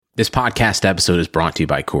This podcast episode is brought to you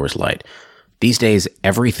by Coors Light. These days,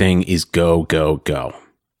 everything is go, go, go.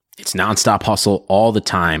 It's nonstop hustle all the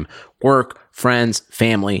time. Work, friends,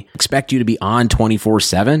 family expect you to be on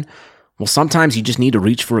 24/7. Well, sometimes you just need to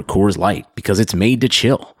reach for a Coors Light because it's made to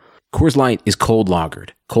chill. Coors Light is cold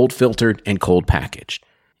lagered, cold filtered, and cold packaged.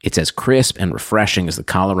 It's as crisp and refreshing as the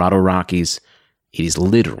Colorado Rockies. It is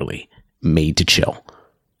literally made to chill.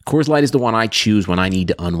 Coors Light is the one I choose when I need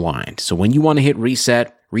to unwind. So when you want to hit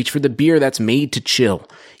reset, reach for the beer that's made to chill.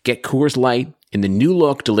 Get Coors Light in the new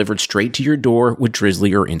look delivered straight to your door with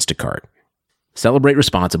Drizzly or Instacart. Celebrate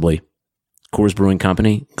responsibly. Coors Brewing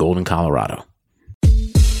Company, Golden, Colorado.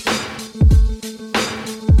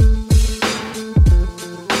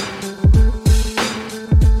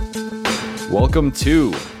 Welcome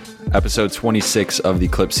to episode 26 of the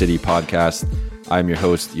Clip City podcast. I'm your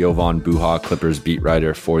host, Jovan Buha, Clippers beat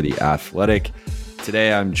writer for The Athletic.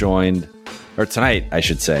 Today I'm joined, or tonight I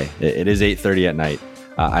should say, it is 8:30 at night.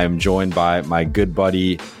 I'm joined by my good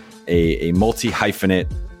buddy, a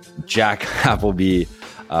multi-hyphenate, Jack Appleby.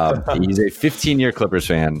 He's a 15-year Clippers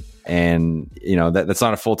fan, and you know that's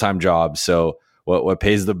not a full-time job. So what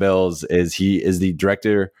pays the bills is he is the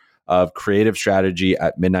director of creative strategy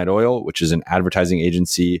at Midnight Oil, which is an advertising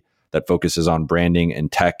agency that focuses on branding and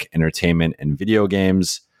tech, entertainment, and video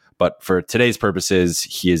games. But for today's purposes,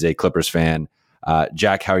 he is a Clippers fan.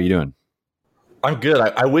 Jack, how are you doing? I'm good.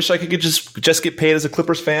 I wish I could just get paid as a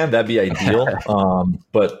Clippers fan. That'd be ideal.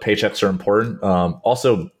 But paychecks are important.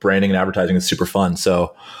 Also, branding and advertising is super fun.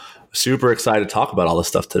 So super excited to talk about all this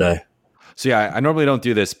stuff today. So yeah, I normally don't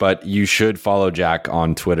do this, but you should follow Jack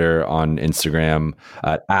on Twitter, on Instagram,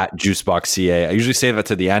 at JuiceBoxCA. I usually save it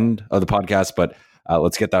to the end of the podcast, but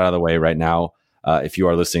let's get that out of the way right now. If you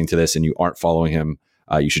are listening to this and you aren't following him,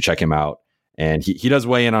 you should check him out. And he does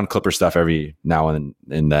weigh in on Clipper stuff every now and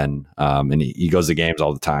then. And he goes to games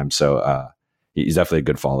all the time. So he's definitely a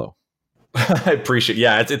good follow. I appreciate it.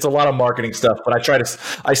 Yeah, it's a lot of marketing stuff, but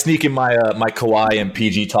I sneak in my Kawhi and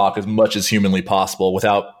PG talk as much as humanly possible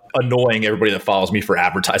without annoying everybody that follows me for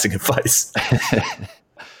advertising advice.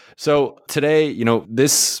 So today,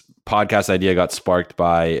 this podcast idea got sparked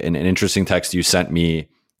by an interesting text you sent me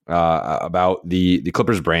about the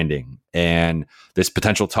Clippers branding and this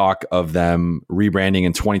potential talk of them rebranding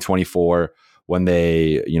in 2024 when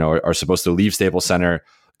they, are supposed to leave Staples Center,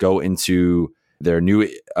 go into their new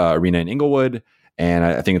arena in Inglewood. And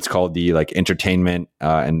I think it's called the entertainment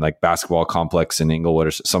and basketball complex in Inglewood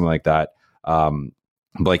or something like that. I'm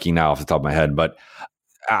blanking now off the top of my head, but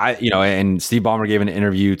and Steve Ballmer gave an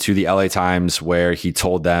interview to the LA Times where he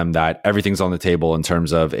told them that everything's on the table in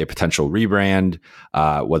terms of a potential rebrand,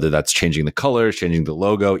 whether that's changing the colors, changing the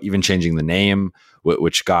logo, even changing the name, that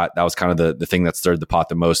was kind of the thing that stirred the pot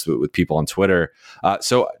the most with people on Twitter.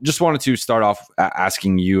 So just wanted to start off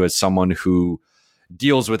asking you, as someone who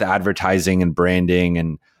deals with advertising and branding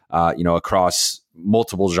and, across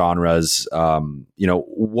multiple genres,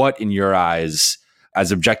 what in your eyes,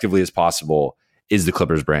 as objectively as possible, is the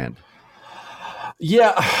Clippers brand?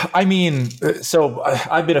 Yeah, I mean, so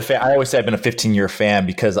I've been a fan. I always say I've been a 15-year fan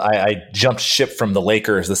because I jumped ship from the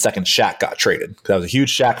Lakers the second Shaq got traded. Because I was a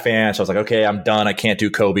huge Shaq fan. So I was like, okay, I'm done. I can't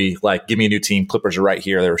do Kobe. Give me a new team. Clippers are right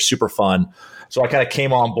here. They were super fun. So I kind of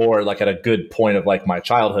came on board at a good point of my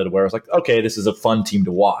childhood where I was like, okay, this is a fun team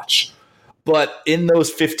to watch. But in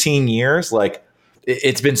those 15 years,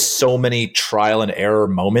 it's been so many trial and error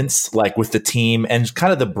moments with the team and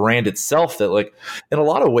kind of the brand itself that in a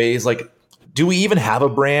lot of ways, do we even have a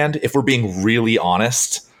brand if we're being really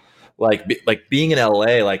honest? Being in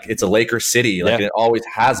LA, it's a Lakers city, and it always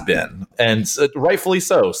has been. And rightfully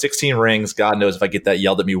so. 16 rings. God knows if I get that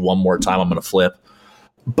yelled at me one more time, I'm going to flip.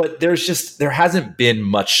 But there hasn't been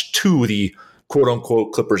much to the quote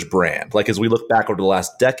unquote Clippers brand. As we look back over the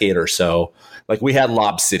last decade or so, we had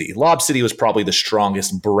Lob City. Lob City was probably the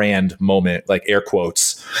strongest brand moment, air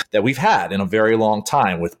quotes, that we've had in a very long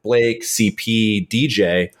time with Blake, CP,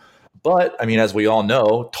 DJ. But I mean, as we all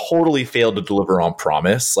know, totally failed to deliver on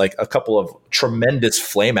promise, a couple of tremendous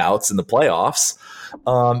flameouts in the playoffs.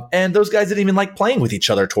 And those guys didn't even like playing with each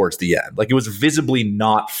other towards the end. It was visibly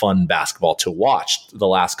not fun basketball to watch the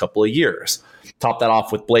last couple of years. Top that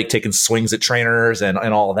off with Blake taking swings at trainers and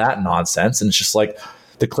all of that nonsense. And it's just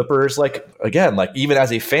the Clippers, again, even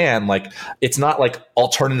as a fan, it's not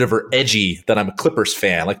alternative or edgy that I'm a Clippers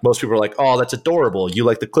fan. Most people are oh, that's adorable. You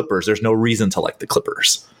like the Clippers. There's no reason to like the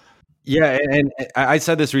Clippers. Yeah, and I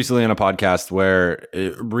said this recently on a podcast where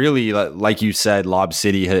really, like you said, Lob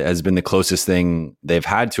City has been the closest thing they've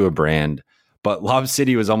had to a brand. But Lob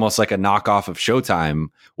City was almost like a knockoff of Showtime,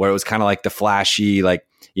 where it was kind of the flashy,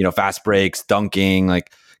 fast breaks, dunking,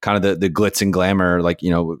 kind of the glitz and glamour,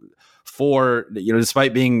 for,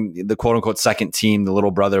 despite being the quote unquote second team, the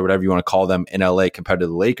little brother, whatever you want to call them in LA compared to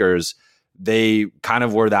the Lakers, they kind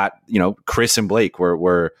of were that, Chris and Blake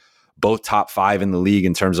were both top 5 in the league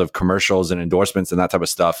in terms of commercials and endorsements and that type of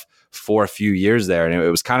stuff for a few years there. And it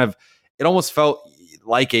was it almost felt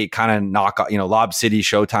like a kind of knockoff, Lob City,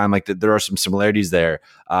 Showtime, like there are some similarities there.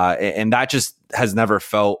 And that just has never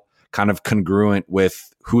felt kind of congruent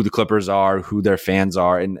with who the Clippers are, who their fans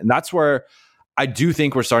are. And that's where I do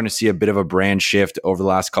think we're starting to see a bit of a brand shift over the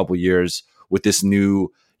last couple of years with this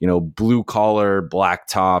new, blue collar, black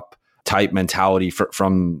top type mentality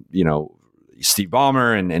from Steve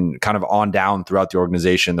Ballmer and kind of on down throughout the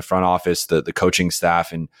organization, the front office, the coaching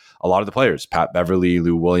staff, and a lot of the players, Pat Beverly,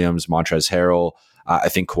 Lou Williams, Montrezl Harrell. I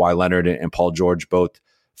think Kawhi Leonard and Paul George both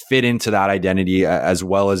fit into that identity as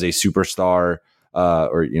well as a superstar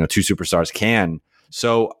or two superstars can.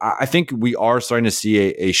 So I think we are starting to see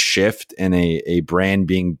a shift and a brand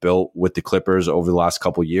being built with the Clippers over the last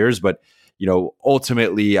couple of years. But,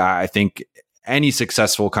 ultimately, I think any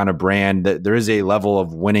successful kind of brand, that there is a level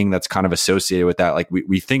of winning that's kind of associated with that. Like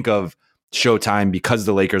we think of Showtime because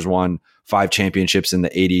the Lakers won 5 championships in the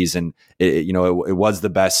 80s, and it was the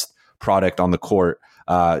best product on the court,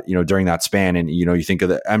 during that span. And, you think of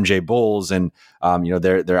the MJ Bulls and,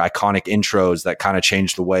 their iconic intros that kind of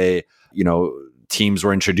changed the way, teams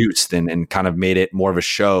were introduced and kind of made it more of a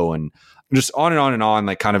show, and just on and on and on.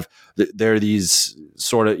 Like kind of there are these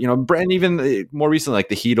sort of, brand, even more recently, like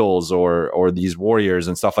the Heatles or these Warriors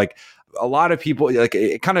and stuff. Like a lot of people, like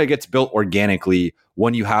it kind of gets built organically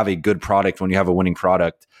when you have a good product, when you have a winning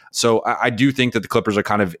product. So I do think that the Clippers are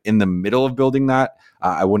kind of in the middle of building that.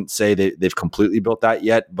 I wouldn't say they've completely built that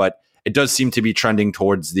yet, but it does seem to be trending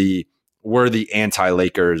towards we're the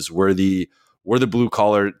anti-Lakers, we're the blue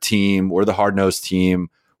collar team, we're the hard nosed team.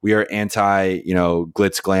 We are anti,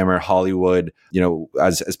 glitz, glamour, Hollywood.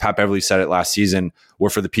 As Pat Beverly said it last season, we're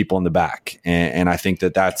for the people in the back, and I think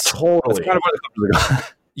that's totally kind of where the Clippers are going.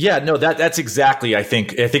 Yeah, no, that's exactly. I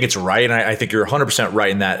think it's right, and I think you're 100% right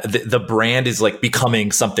in that the brand is like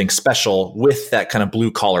becoming something special with that kind of blue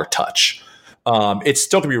collar touch. It's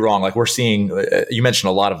still, to be wrong, like we're seeing, you mentioned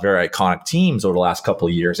a lot of very iconic teams over the last couple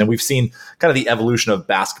of years, and we've seen kind of the evolution of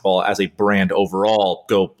basketball as a brand overall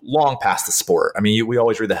go long past the sport. I mean, we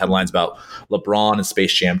always read the headlines about LeBron and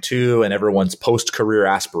Space Jam 2 and everyone's post-career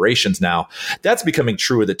aspirations now. That's becoming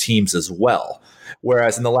true of the teams as well.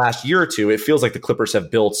 Whereas in the last year or two, it feels like the Clippers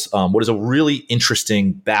have built what is a really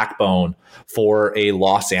interesting backbone for a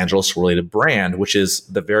Los Angeles-related brand, which is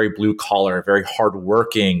the very blue-collar, very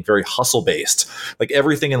hardworking, very hustle-based. Like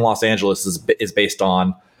everything in Los Angeles is based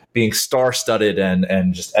on being star-studded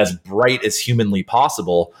and just as bright as humanly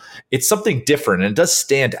possible. It's something different, and it does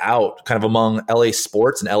stand out kind of among LA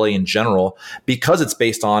sports and LA in general because it's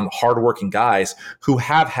based on hardworking guys who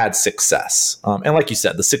have had success. And like you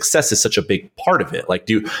said, the success is such a big part of it. Like,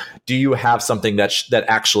 do you have something that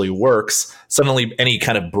actually works? Suddenly, any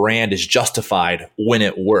kind of brand is justified when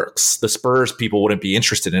it works. The Spurs people wouldn't be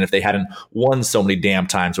interested in if they hadn't won so many damn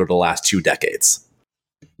times over the last 2 decades.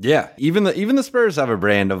 Yeah, even the Spurs have a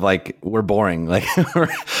brand of like, we're boring. Like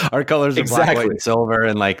our colors are black, white, and silver,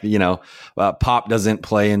 and like Pop doesn't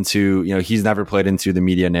play into he's never played into the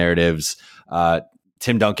media narratives.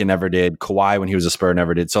 Tim Duncan never did. Kawhi, when he was a Spur,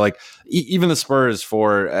 never did. So like even the Spurs,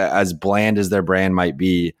 for as bland as their brand might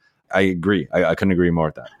be, I agree. I couldn't agree more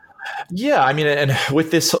with that. Yeah, I mean, and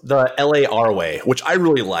with the LA our way, which I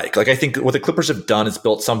really like. Like, I think what the Clippers have done is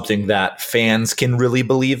built something that fans can really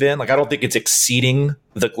believe in. Like, I don't think it's exceeding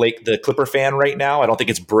the Clipper fan right now. I don't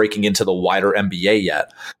think it's breaking into the wider NBA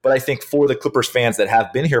yet. But I think for the Clippers fans that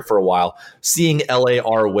have been here for a while, seeing LA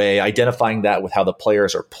our way, identifying that with how the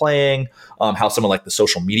players are playing, how some of like the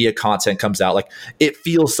social media content comes out, like it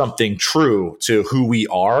feels something true to who we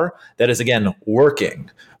are that is, again,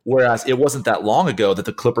 working. Whereas it wasn't that long ago that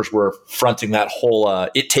the Clippers were fronting that whole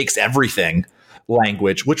it takes everything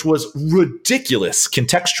language, which was ridiculous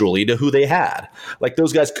contextually to who they had. Like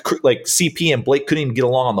those guys, like CP and Blake, couldn't even get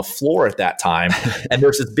along on the floor at that time. And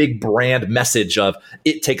there's this big brand message of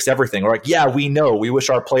it takes everything. Or like, yeah, we know. We wish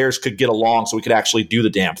our players could get along so we could actually do the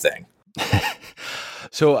damn thing.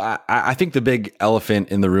 So I think the big elephant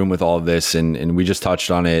in the room with all of this, and we just touched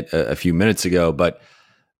on it a few minutes ago, but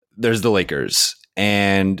there's the Lakers.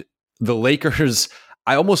 And the Lakers,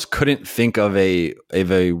 I almost couldn't think of a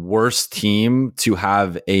worse team to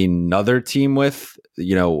have another team with,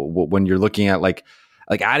 when you're looking at like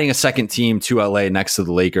adding a second team to LA next to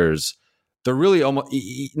the Lakers. They're really almost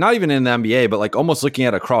not even in the NBA, but like almost looking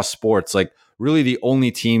at across sports, like really the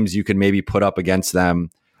only teams you could maybe put up against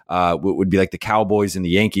them would be like the Cowboys and the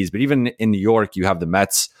Yankees. But even in New York, you have the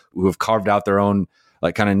Mets, who have carved out their own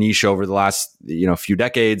like kind of niche over the last, few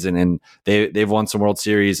decades. And they've won some World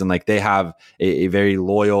Series, and like they have a very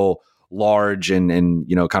loyal, large and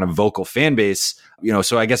kind of vocal fan base.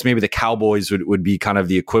 So I guess maybe the Cowboys would be kind of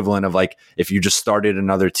the equivalent of like if you just started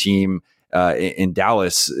another team in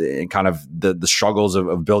Dallas, and kind of the struggles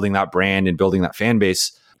of building that brand and building that fan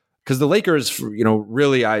base. Because the Lakers,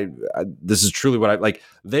 really, this is truly what I like.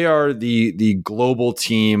 They are the global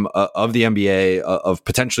team of the NBA, of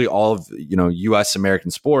potentially all of U.S.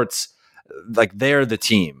 American sports. Like they're the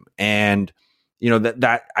team, and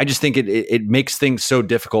that I just think it makes things so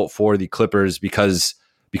difficult for the Clippers because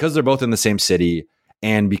they're both in the same city,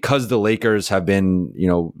 and because the Lakers have been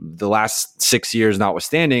the last 6 years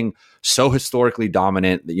notwithstanding so historically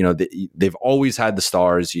dominant. They've always had the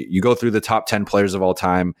stars. You go through the top 10 players of all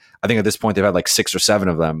time. I think at this point they've had like 6 or 7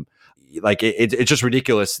 of them. Like it's just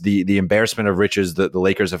ridiculous, the embarrassment of riches that the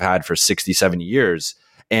Lakers have had for 60, 70 years.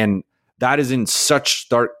 And that is in such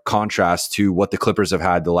stark contrast to what the Clippers have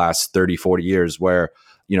had the last 30, 40 years, where,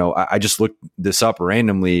 I just looked this up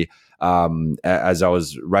randomly as I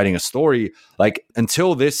was writing a story. Like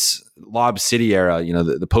until this Lob City era,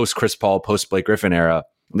 the post Chris Paul, post Blake Griffin era,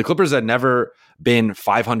 the Clippers had never been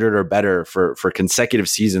 500 or better for consecutive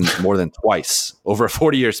seasons more than twice over a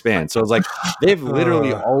 40-year span. So it's like they've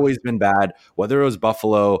literally always been bad, whether it was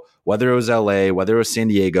Buffalo, whether it was LA, whether it was San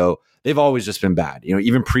Diego. They've always just been bad,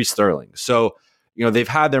 even pre-Sterling. So, they've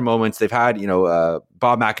had their moments. They've had, Bob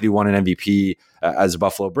McAdoo won an MVP as a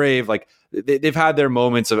Buffalo Brave. Like they've had their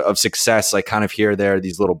moments of success, like kind of here or there,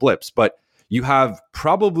 these little blips. But you have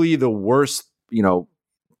probably the worst,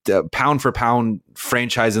 pound for pound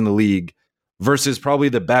franchise in the league versus probably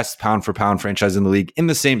the best pound for pound franchise in the league in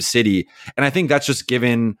the same city. And I think that's just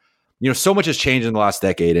given, so much has changed in the last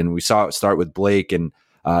decade. And we saw it start with Blake and,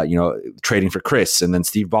 trading for Chris, and then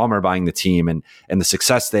Steve Ballmer buying the team, and the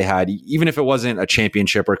success they had, even if it wasn't a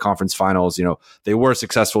championship or conference finals, they were a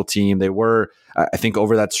successful team. They were, I think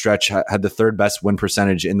over that stretch had the 3rd best win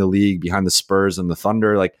percentage in the league behind the Spurs and the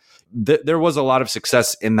Thunder. Like there was a lot of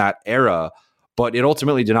success in that era, but it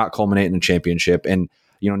ultimately did not culminate in a championship. And,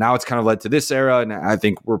 now it's kind of led to this era. And I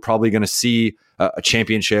think we're probably going to see a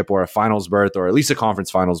championship or a finals berth, or at least a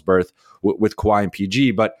conference finals berth with Kawhi and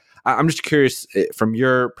PG. But I'm just curious, from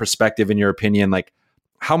your perspective, in your opinion, like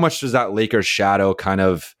how much does that Lakers shadow kind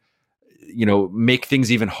of, make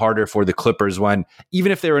things even harder for the Clippers when,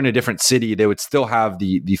 even if they were in a different city, they would still have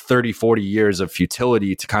the 30, 40 years of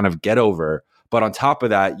futility to kind of get over. But on top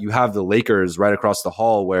of that, you have the Lakers right across the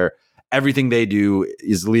hall, where everything they do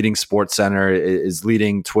is leading Sports Center, is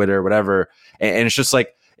leading Twitter, whatever. And it's just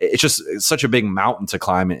like, it's such a big mountain to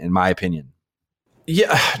climb, in my opinion.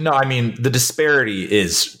 Yeah, no, I mean, the disparity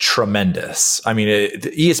is tremendous. I mean,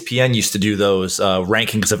 ESPN used to do those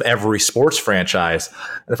rankings of every sports franchise.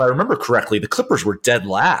 And if I remember correctly, the Clippers were dead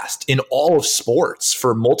last in all of sports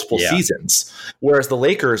for multiple seasons. Whereas the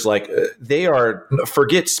Lakers,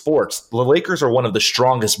 forget sports. The Lakers are one of the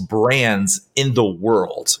strongest brands in the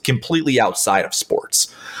world, completely outside of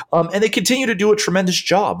sports. And they continue to do a tremendous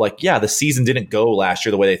job. The season didn't go last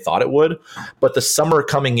year the way they thought it would. But the summer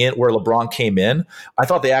coming in where LeBron came in, I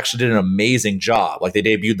thought they actually did an amazing job. Like they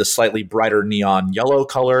debuted the slightly brighter neon yellow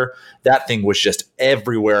color. That thing was just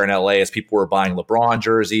everywhere in LA as people were buying LeBron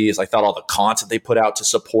jerseys. I thought all the content they put out to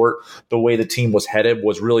support the way the team was headed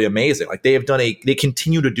was really amazing. Like they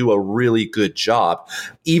continue to do a really good job,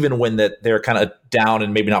 even when they're kind of down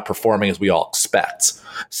and maybe not performing as we all expect.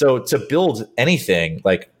 So to build anything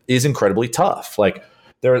is incredibly tough. One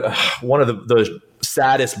of the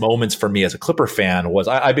saddest moments for me as a Clipper fan was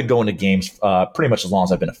I've been going to games pretty much as long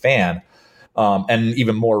as I've been a fan, and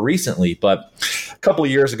even more recently. But a couple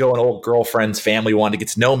of years ago, an old girlfriend's family wanted to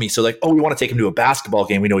get to know me. So we want to take him to a basketball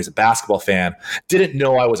game. We know he's a basketball fan. Didn't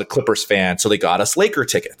know I was a Clippers fan. So they got us Laker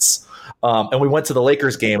tickets. And we went to the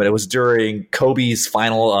Lakers game, and it was during Kobe's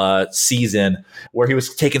final season where he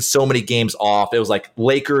was taking so many games off. It was like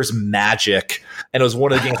Lakers Magic. And it was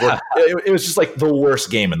one of the games where it was just like the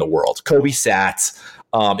worst game in the world. Kobe sat.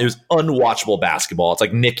 It was unwatchable basketball. It's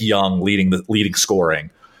like Nick Young leading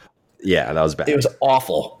scoring. Yeah, that was bad. It was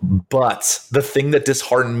awful. But the thing that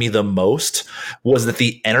disheartened me the most was that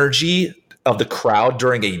the energy of the crowd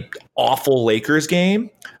during a awful Lakers game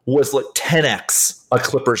was like 10x a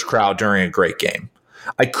Clippers crowd during a great game.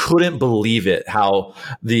 I couldn't believe it, how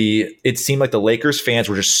it seemed like the Lakers fans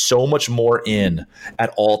were just so much more in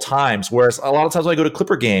at all times. Whereas a lot of times when I go to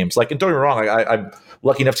Clipper games, and don't get me wrong, I'm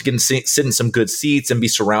lucky enough to sit in some good seats and be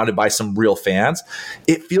surrounded by some real fans.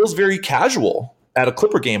 It feels very casual at a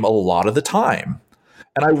Clipper game a lot of the time.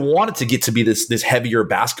 And I want it to get to be this heavier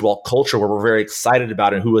basketball culture where we're very excited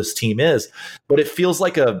about it and who his team is. But it feels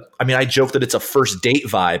like I joke that it's a first date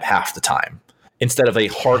vibe half the time instead of a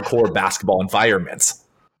hardcore basketball environment.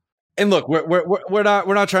 And look, we're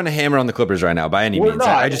not trying to hammer on the Clippers right now by any means.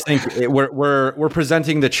 I just think we're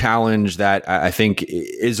presenting the challenge that I think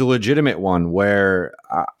is a legitimate one. Where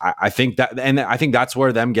I think that, and I think that's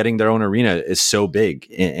where them getting their own arena is so big,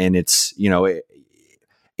 and it's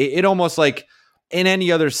it almost like in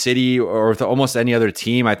any other city or with almost any other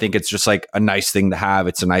team. I think it's just like a nice thing to have.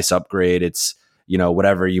 It's a nice upgrade. It's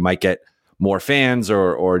whatever, you might get more fans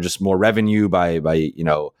or just more revenue by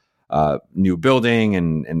new building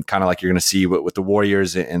and kind of like you're going to see with the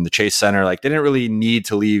Warriors and the Chase Center. Like they didn't really need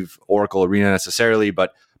to leave Oracle Arena necessarily,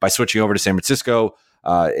 but by switching over to San Francisco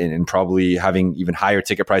and probably having even higher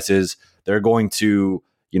ticket prices, they're going to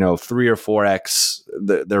 3 or 4x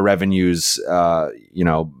their revenues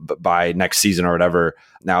by next season or whatever.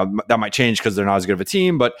 Now that might change because they're not as good of a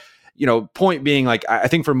team, but point being, like, I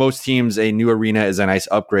think for most teams a new arena is a nice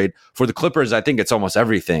upgrade. For the Clippers, I think it's almost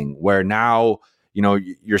everything, where now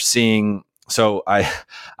you're seeing, so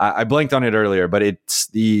I blanked on it earlier, but it's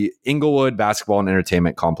the Inglewood Basketball and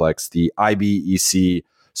Entertainment Complex, the IBEC.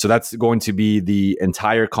 So that's going to be the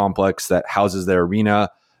entire complex that houses their arena.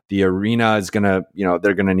 The arena is going to,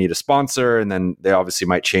 they're going to need a sponsor, and then they obviously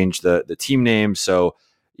might change the team name. So,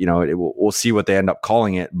 we'll see what they end up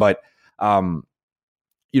calling it. But,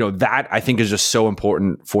 that I think is just so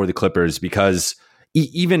important for the Clippers because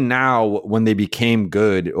even now, when they became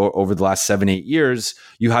good over the last 7-8 years,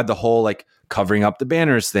 you had the whole like covering up the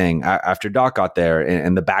banners thing after Doc got there,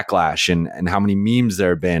 and the backlash and how many memes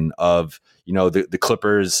there have been of the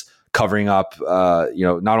Clippers covering up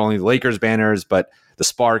not only the Lakers banners but the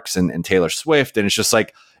Sparks and Taylor Swift, and it's just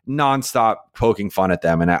like nonstop poking fun at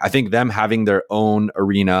them. And I think them having their own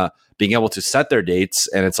arena, being able to set their dates,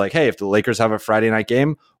 and it's like, hey, if the Lakers have a Friday night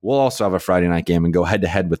game, we'll also have a Friday night game and go head to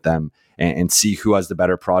head with them and see who has the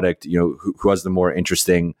better product, who has the more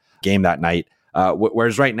interesting game that night.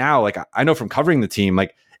 Whereas right now, like I know from covering the team,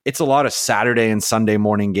 like it's a lot of Saturday and Sunday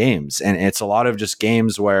morning games, and it's a lot of just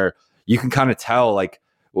games where you can kind of tell, like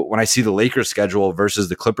when I see the Lakers schedule versus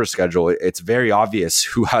the Clippers schedule, it's very obvious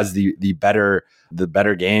who has the better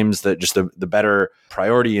games, the better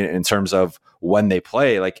priority in terms of when they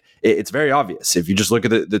play. Like it's very obvious if you just look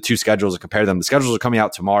at the two schedules and compare them. The schedules are coming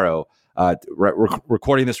out tomorrow. We're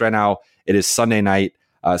recording this right now. It is Sunday night.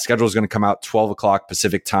 Schedule is going to come out 12 o'clock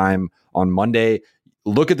Pacific time on Monday.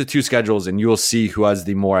 Look at the two schedules and you will see who has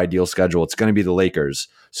the more ideal schedule. It's going to be the Lakers.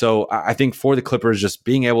 So I think for the Clippers, just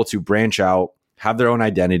being able to branch out, have their own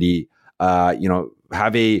identity,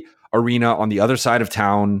 have a arena on the other side of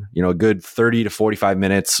town, a good 30 to 45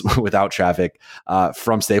 minutes without traffic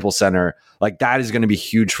from Staples Center, like that is going to be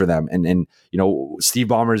huge for them. And Steve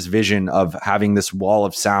Ballmer's vision of having this wall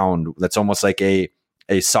of sound that's almost like a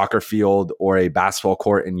soccer field or a basketball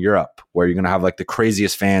court in Europe, where you're going to have like the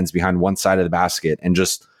craziest fans behind one side of the basket, and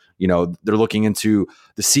just they're looking into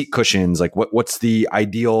the seat cushions, like what's the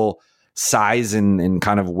ideal size and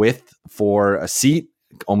kind of width for a seat,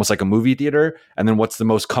 almost like a movie theater, and then what's the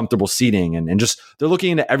most comfortable seating, and just they're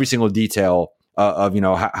looking into every single detail of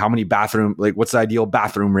how many bathroom, like what's the ideal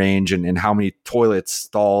bathroom range, and how many toilets,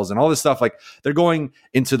 stalls, and all this stuff. Like they're going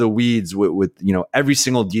into the weeds with every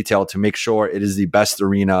single detail to make sure it is the best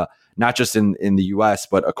arena, not just in the US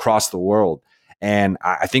but across the world. And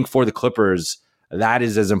I think for the Clippers, that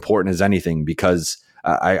is as important as anything, because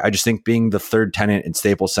I just think being the third tenant in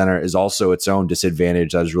Staples Center is also its own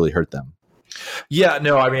disadvantage that has really hurt them. Yeah,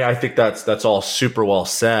 no, I mean, I think that's all super well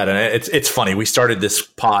said. And it's funny. We started this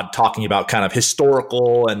pod talking about kind of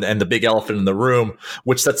historical and the big elephant in the room,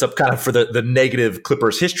 which sets up kind of for the negative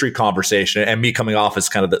Clippers history conversation, and me coming off as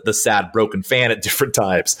kind of the sad, broken fan at different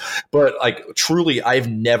times. But like truly, I've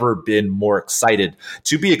never been more excited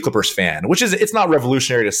to be a Clippers fan, which is, it's not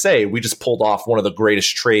revolutionary to say. We just pulled off one of the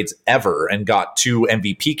greatest trades ever and got 2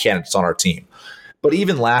 MVP candidates on our team. But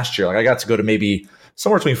even last year, like I got to go to maybe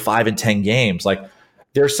somewhere between 5 and 10 games. Like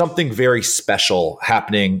there's something very special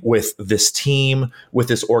happening with this team, with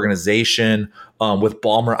this organization, with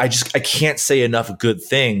Ballmer. I can't say enough good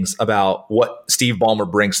things about what Steve Ballmer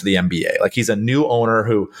brings to the NBA. Like he's a new owner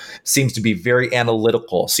who seems to be very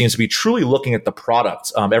analytical, seems to be truly looking at the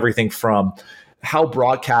product, everything from how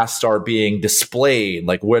broadcasts are being displayed,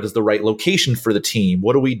 like what is the right location for the team?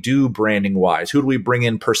 What do we do branding wise? Who do we bring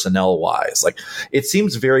in personnel wise? Like it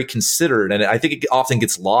seems very considered. And I think it often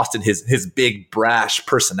gets lost in his big brash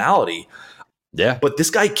personality. Yeah. But this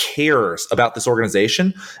guy cares about this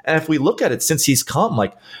organization. And if we look at it since he's come,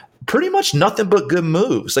 like pretty much nothing but good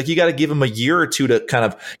moves. Like you got to give him a year or two to kind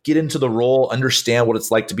of get into the role, understand what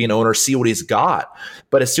it's like to be an owner, see what he's got.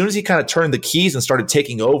 But as soon as he kind of turned the keys and started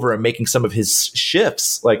taking over and making some of his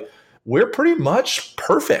shifts, like we're pretty much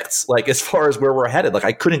perfect. Like as far as where we're headed, like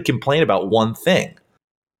I couldn't complain about one thing.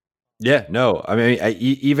 Yeah, no. I mean,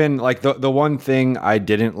 even like the one thing I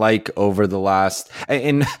didn't like over the last,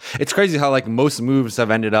 and it's crazy how like most moves have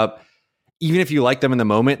ended up, even if you like them in the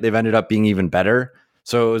moment, they've ended up being even better.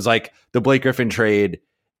 So it was like the Blake Griffin trade.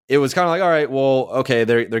 It was kind of like, all right, well, okay,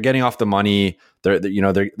 they're getting off the money.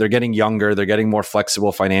 They're getting younger. They're getting more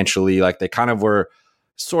flexible financially. Like they kind of were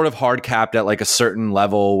sort of hard capped at like a certain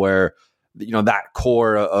level where, that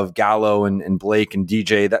core of Gallo and Blake and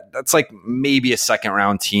DJ, that's like maybe a second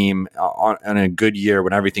round team on a good year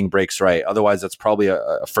when everything breaks right. Otherwise, that's probably a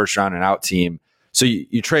first round and out team. So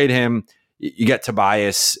you trade him, you get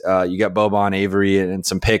Tobias, you get Boban, Avery, and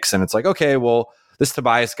some picks, and it's like, okay, well, this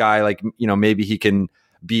Tobias guy, like, maybe he can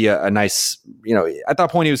be a nice, at that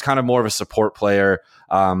point he was kind of more of a support player.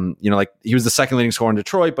 Like he was the second leading scorer in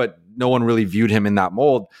Detroit, but no one really viewed him in that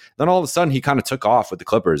mold. Then all of a sudden he kind of took off with the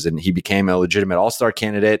Clippers and he became a legitimate all-star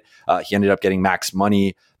candidate. He ended up getting max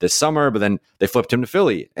money this summer, but then they flipped him to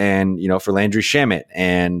Philly and, for Landry Shamet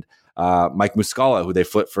and Mike Muscala, who they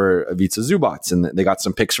flipped for Ivica Zubac, and they got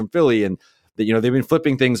some picks from Philly, and they've been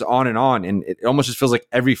flipping things on, and it almost just feels like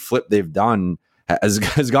every flip they've done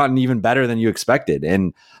has gotten even better than you expected.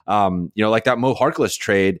 And, like that Mo Harkless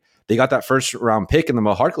trade, they got that first round pick in the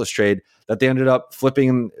Mo Harkless trade that they ended up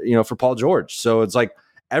flipping, for Paul George. So it's like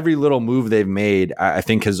every little move they've made, I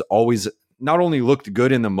think has always not only looked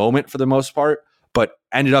good in the moment for the most part, but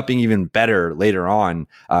ended up being even better later on,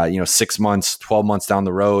 6 months, 12 months down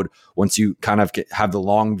the road, once you kind of have the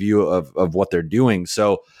long view of what they're doing.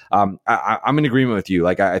 So I'm in agreement with you.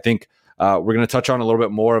 Like, I think we're going to touch on a little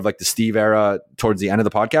bit more of like the Steve era towards the end of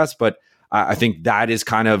the podcast, but I think that is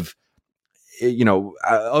kind of,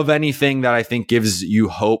 of anything that I think gives you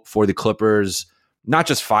hope for the Clippers, not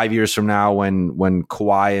just 5 years from now when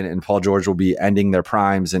Kawhi and Paul George will be ending their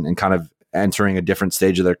primes and kind of entering a different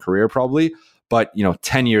stage of their career probably, but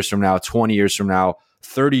 10 years from now, 20 years from now,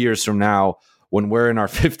 30 years from now, when we're in our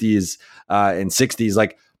 50s and 60s,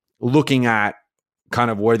 like looking at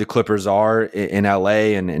kind of where the Clippers are in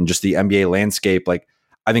LA and just the NBA landscape, like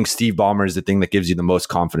I think Steve Ballmer is the thing that gives you the most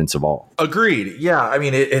confidence of all. Agreed. Yeah. I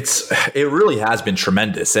mean, it really has been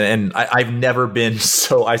tremendous. And I've never been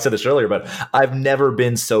so, I said this earlier, but I've never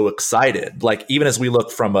been so excited. Like even as we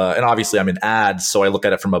look from and obviously I'm in ads, so I look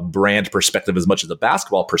at it from a brand perspective as much as a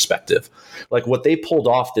basketball perspective. Like what they pulled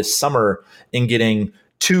off this summer in getting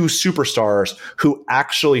two superstars who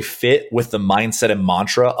actually fit with the mindset and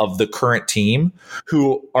mantra of the current team,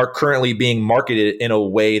 who are currently being marketed in a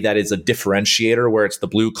way that is a differentiator, where it's the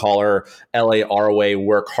blue collar LA ROA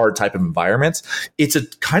work hard type of environment. It's a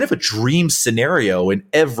kind of a dream scenario in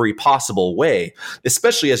every possible way,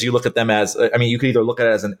 especially as you look at them as, I mean, you could either look at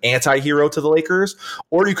it as an anti-hero to the Lakers,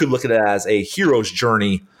 or you could look at it as a hero's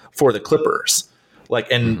journey for the Clippers.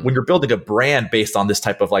 Like, and when you're building a brand based on this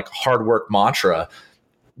type of like hard work mantra,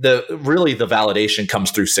 the validation comes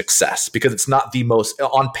through success, because it's not the most,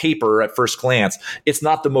 on paper at first glance, it's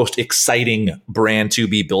not the most exciting brand to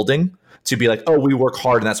be building, to be like, oh, we work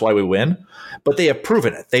hard and that's why we win. But they have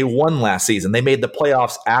proven it. They won last season. They made the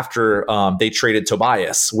playoffs after they traded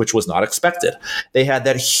Tobias, which was not expected. They had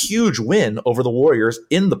that huge win over the Warriors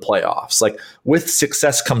in the playoffs. Like, with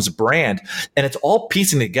success comes brand, and it's all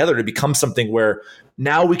piecing together to become something where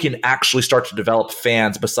now we can actually start to develop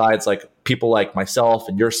fans besides like people like myself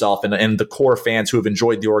and yourself and the core fans who have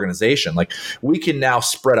enjoyed the organization. Like, we can now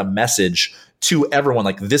spread a message to everyone.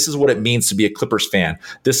 Like, this is what it means to be a Clippers fan.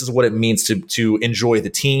 This is what it means to enjoy the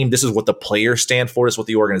team. This is what the players stand for. This is what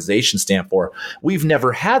the organization stand for. We've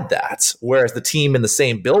never had that. Whereas the team in the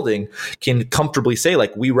same building can comfortably say,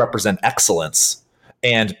 like, we represent excellence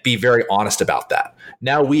and be very honest about that.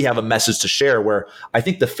 Now we have a message to share where I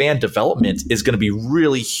think the fan development is going to be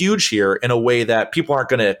really huge here in a way that people aren't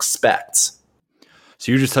going to expect.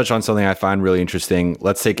 So you just touched on something I find really interesting.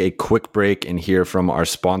 Let's take a quick break and hear from our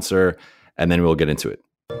sponsor, and then we'll get into it.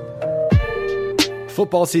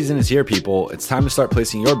 Football season is here, people. It's time to start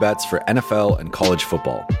placing your bets for NFL and college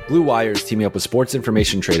football. Blue Wire is teaming up with sports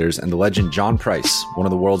information traders and the legend John Price, one of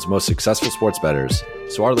the world's most successful sports bettors,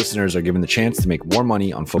 so our listeners are given the chance to make more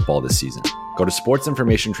money on football this season. Go to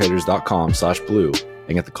sportsinformationtraders.com/blue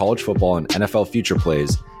and get the college football and NFL future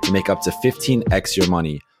plays and make up to 15x your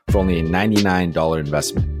money for only a $99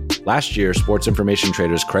 investment. Last year, Sports Information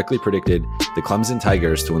Traders correctly predicted the Clemson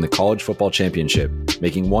Tigers to win the college football championship,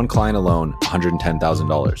 making one client alone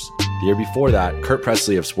 $110,000. The year before that, Kurt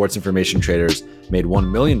Presley of Sports Information Traders made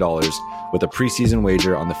 $1 million with a preseason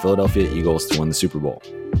wager on the Philadelphia Eagles to win the Super Bowl.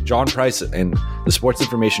 John Price and the Sports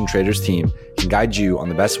Information Traders team can guide you on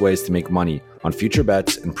the best ways to make money on future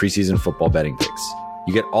bets and preseason football betting picks.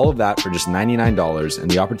 You get all of that for just $99 and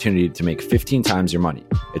the opportunity to make 15 times your money.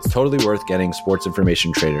 It's totally worth getting Sports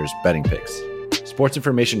Information Traders betting picks. Sports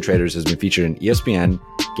Information Traders has been featured in ESPN,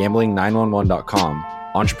 Gambling911.com,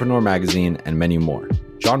 Entrepreneur Magazine, and many more.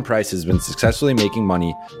 John Price has been successfully making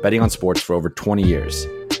money betting on sports for over 20 years.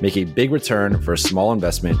 Make a big return for a small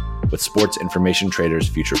investment with Sports Information Traders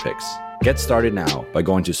Future Picks. Get started now by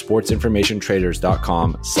going to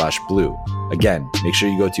sportsinformationtraders.com/blue. Again, make sure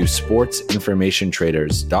you go to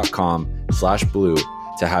sportsinformationtraders.com/blue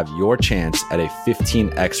to have your chance at a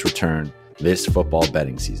 15x return this football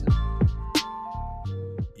betting season.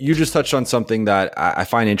 You just touched on something that I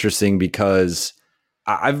find interesting because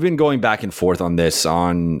I've been going back and forth on this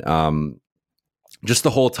on just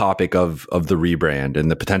the whole topic of the rebrand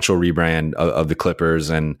and the potential rebrand of the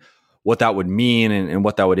Clippers and what that would mean and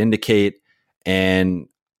what that would indicate. And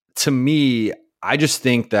to me, I just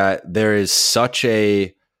think that there is such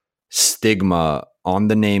a stigma on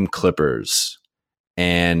the name Clippers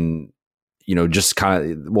and, just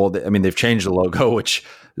kind of, well, I mean, they've changed the logo, which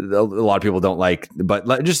a lot of people don't like,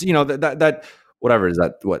 but just, that whatever is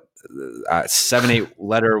that, 7-8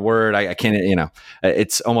 letter word. I can't,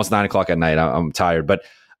 it's almost 9:00 at night. I'm tired, but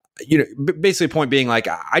basically point being like,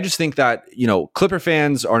 I just think that, Clipper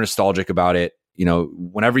fans are nostalgic about it.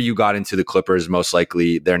 Whenever you got into the Clippers, most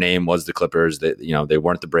likely their name was the Clippers. That they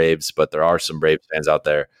weren't the Braves, but there are some Braves fans out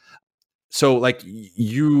there. So like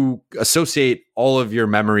you associate all of your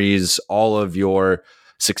memories, all of your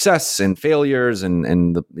success and failures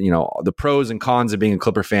and the pros and cons of being a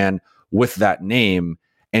Clipper fan with that name.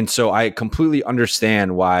 And so I completely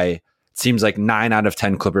understand why it seems like 9 out of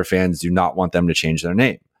 10 Clipper fans do not want them to change their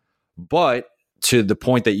name. But to the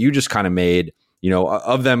point that you just kind of made,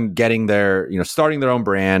 of them getting their, starting their own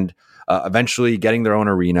brand, eventually getting their own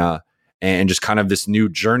arena and just kind of this new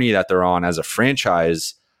journey that they're on as a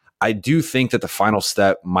franchise, I do think that the final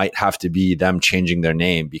step might have to be them changing their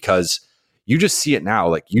name because you just see it now.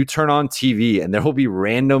 Like you turn on TV and there will be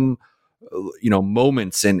random,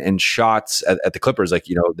 moments and shots at the Clippers. Like,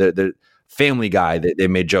 the Family Guy, they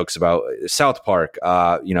made jokes about South Park,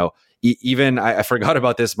 even I forgot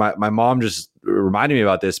about this. My mom just reminded me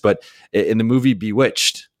about this, but in the movie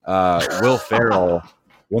Bewitched, Will Ferrell,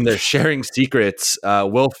 when they're sharing secrets,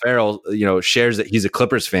 Will Ferrell, shares that he's a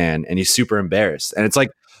Clippers fan and he's super embarrassed. And it's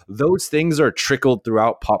like those things are trickled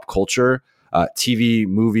throughout pop culture, TV,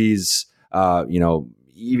 movies,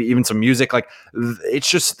 even some music. Like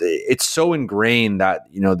it's so ingrained that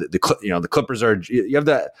the Clippers are. You have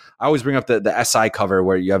that. I always bring up the SI cover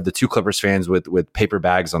where you have the two Clippers fans with paper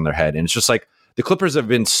bags on their head, and it's just like the Clippers have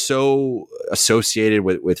been so associated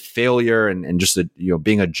with failure and just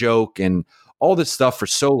being a joke and all this stuff for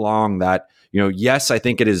so long that yes, I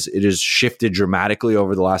think it is shifted dramatically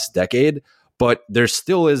over the last decade, but there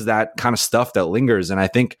still is that kind of stuff that lingers, and I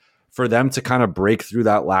think for them to kind of break through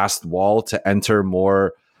that last wall to enter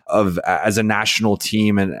more of as a national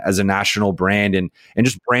team and as a national brand and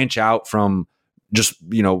just branch out from just,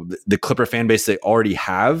 the Clipper fan base they already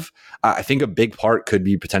have, I think a big part could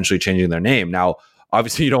be potentially changing their name. Now,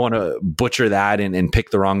 obviously you don't want to butcher that and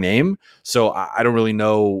pick the wrong name. So I don't really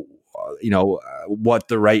know, what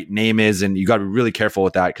the right name is. And you got to be really careful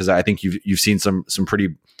with that because I think you've seen some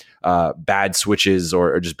pretty bad switches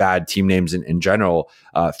or just bad team names in general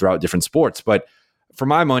throughout different sports. But for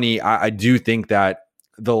my money, I do think that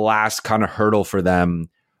the last kind of hurdle for them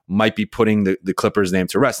might be putting the Clippers name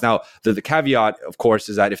to rest. Now, the caveat, of course,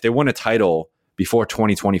 is that if they win a title before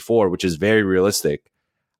 2024, which is very realistic,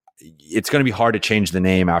 it's going to be hard to change the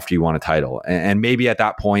name after you won a title. And maybe at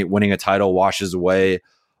that point, winning a title washes away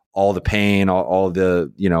all the pain, all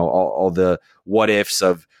the, all the what ifs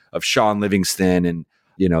of Sean Livingston and,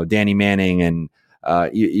 Danny Manning and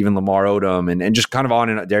even Lamar Odom and just kind of on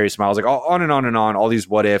and Darius Miles, like on and on and on, all these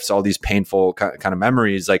what ifs, all these painful kind of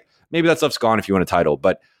memories. Like maybe that stuff's gone if you win a title,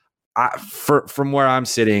 but from where I'm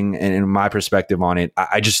sitting and in my perspective on it,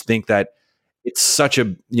 I just think that it's such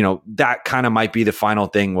a, that kind of might be the final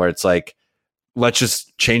thing where it's like, let's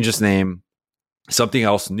just change this name, something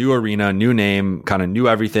else, new arena, new name, kind of new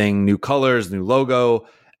everything, new colors, new logo.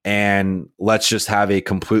 And let's just have a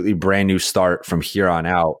completely brand new start from here on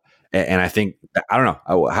out. And I think, I don't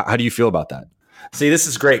know. How do you feel about that? See, this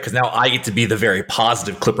is great because now I get to be the very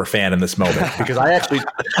positive Clipper fan in this moment because I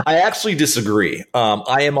actually disagree.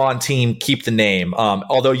 I am on team keep the name.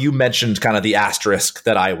 Although you mentioned kind of the asterisk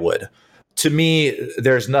that I would. To me,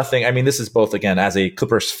 there's nothing. I mean, this is both, again, as a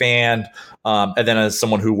Clippers fan and then as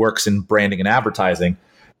someone who works in branding and advertising.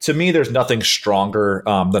 To me, there's nothing stronger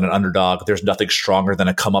than an underdog. There's nothing stronger than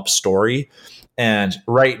a come up story. And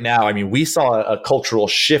right now, I mean, we saw a cultural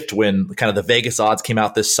shift when kind of the Vegas odds came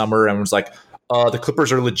out this summer and was like, the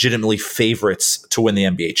Clippers are legitimately favorites to win the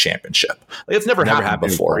NBA championship. Like, it's never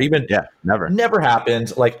happened before. Never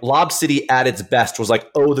happened. Like Lob City at its best was like,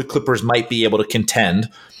 oh, the Clippers might be able to contend.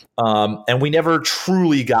 And we never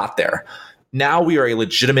truly got there. Now we are a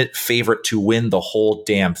legitimate favorite to win the whole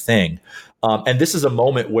damn thing. And this is a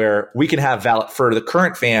moment where we can have for the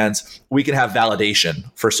current fans, we can have validation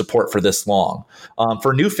for support for this long.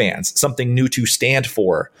 For new fans, something new to stand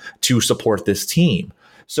for to support this team.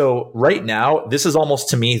 So right now, this is almost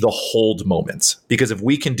to me the hold moment, because if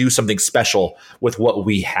we can do something special with what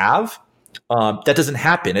we have, that doesn't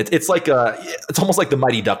happen. It's almost like the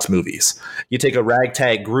Mighty Ducks movies. You take a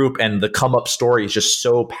ragtag group and the come up story is just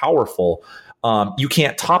so powerful. You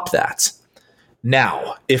can't top that.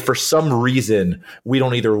 Now, if for some reason we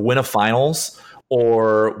don't either win a finals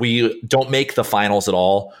or we don't make the finals at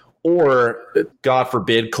all, or God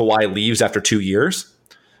forbid Kawhi leaves after 2 years,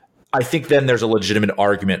 I think then there's a legitimate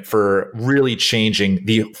argument for really changing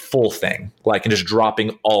the full thing, like, and just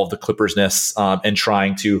dropping all of the Clippersness and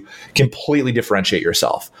trying to completely differentiate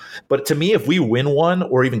yourself. But to me, if we win one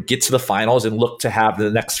or even get to the finals and look to have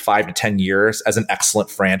the next 5 to 10 years as an excellent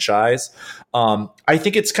franchise, I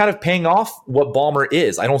think it's kind of paying off what Ballmer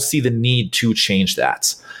is. I don't see the need to change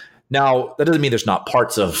that. Now, that doesn't mean there's not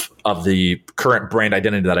parts of the current brand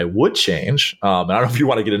identity that I would change. And I don't know if you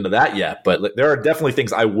want to get into that yet, but there are definitely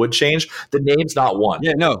things I would change. The name's not one.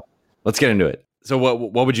 Yeah, no. Let's get into it. So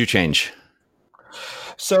what would you change?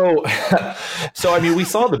 So I mean, we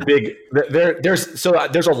saw the big there's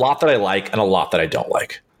a lot that I like and a lot that I don't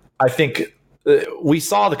like. I think we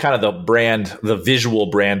saw the visual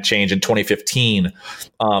brand change in 2015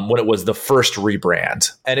 when it was the first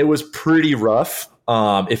rebrand, and it was pretty rough.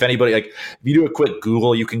 If anybody, if you do a quick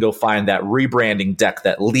Google, you can go find that rebranding deck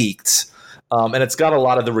that leaked. And it's got a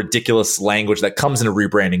lot of the ridiculous language that comes in a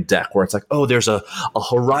rebranding deck where it's like, oh, there's a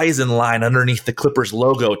horizon line underneath the Clippers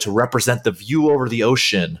logo to represent the view over the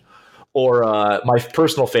ocean. Or my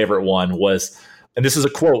personal favorite one was, and this is a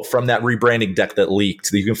quote from that rebranding deck that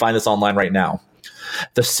leaked. You can find this online right now.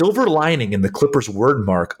 The silver lining in the Clippers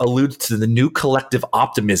wordmark alludes to the new collective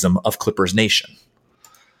optimism of Clippers Nation,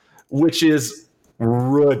 which is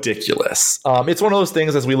ridiculous. It's one of those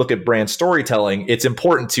things, as we look at brand storytelling, it's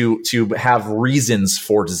important to have reasons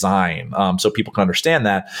for design so people can understand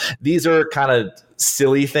that. These are kind of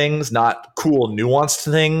silly things, not cool, nuanced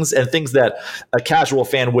things, and things that a casual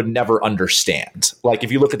fan would never understand. Like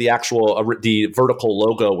if you look at the vertical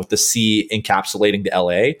logo with the C encapsulating the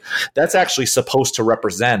LA, that's actually supposed to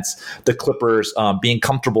represent the Clippers being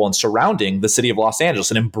comfortable and surrounding the city of Los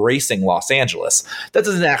Angeles and embracing Los Angeles. That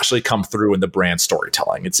doesn't actually come through in the brand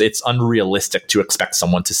storytelling. It's unrealistic to expect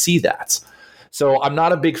someone to see that. So I'm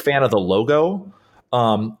not a big fan of the logo.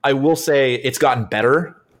 I will say it's gotten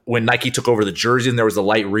better. When Nike took over the jersey and there was a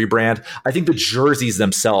light rebrand, I think the jerseys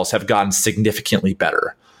themselves have gotten significantly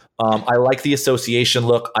better. I like the association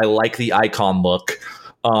look. I like the icon look.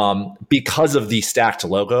 Because of the stacked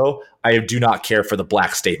logo, I do not care for the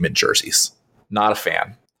black statement jerseys. Not a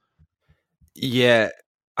fan. Yeah,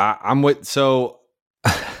 I'm with. So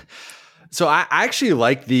I actually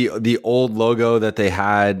like the old logo that they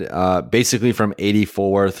had basically from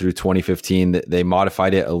 84 through 2015. They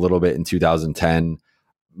modified it a little bit in 2010.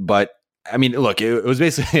 But I mean, look, it was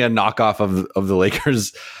basically a knockoff of the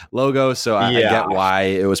Lakers logo. So I get why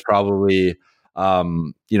it was probably,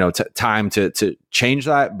 time to change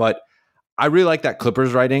that. But I really like that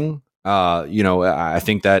Clippers writing. I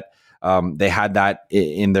think that they had that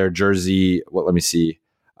in their jersey. Well, let me see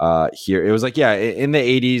here. It was like, in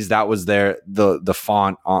the 80s, that was the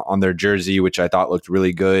font on their jersey, which I thought looked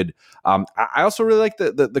really good. I also really like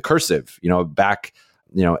the cursive, back,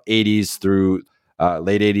 80s through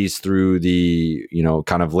late 80s through the,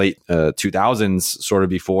 kind of late 2000s, sort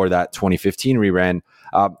of before that 2015 rebrand.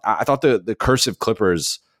 I thought the cursive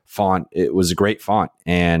Clippers font, it was a great font,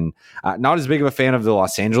 and not as big of a fan of the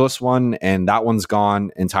Los Angeles one. And that one's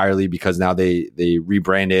gone entirely because now they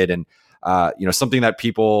rebranded, and, something that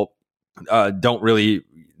people don't really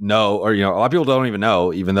know, or, a lot of people don't even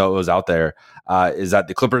know, even though it was out there, is that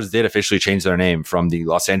the Clippers did officially change their name from the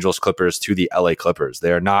Los Angeles Clippers to the LA Clippers.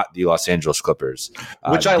 They are not the Los Angeles Clippers,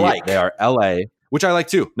 which I like. They are LA, which I like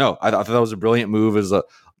too. No, I thought that was a brilliant move. It was a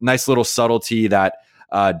nice little subtlety that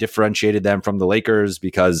differentiated them from the Lakers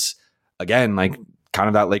because, again, like kind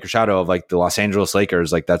of that Laker shadow of like the Los Angeles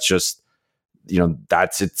Lakers, like that's just,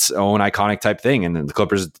 that's its own iconic type thing. And then the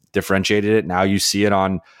Clippers differentiated it. Now you see it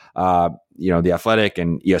on, The Athletic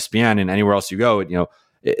and ESPN and anywhere else you go,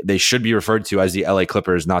 they should be referred to as the LA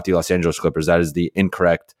Clippers, not the Los Angeles Clippers. That is the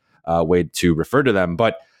incorrect way to refer to them.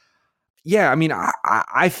 But yeah, I mean,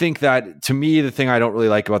 I think that to me, the thing I don't really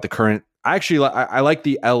like about the current, I like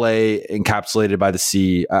the LA encapsulated by the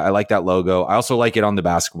C. I like that logo. I also like it on the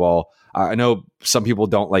basketball. I know some people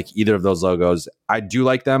don't like either of those logos. I do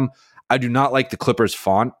like them. I do not like the Clippers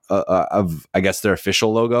font of, I guess, their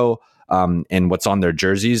official logo and what's on their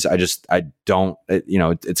jerseys. I don't,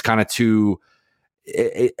 it's kind of too,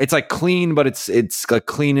 it's like clean, but it's like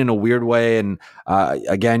clean in a weird way. And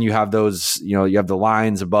again, you have those, you have the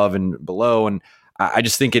lines above and below. And I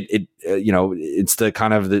just think it's the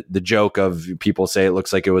kind of the joke of people say it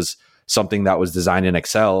looks like it was something that was designed in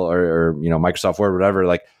Excel or Microsoft Word, whatever.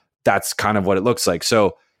 Like that's kind of what it looks like.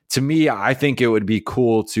 So to me, I think it would be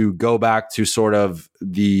cool to go back to sort of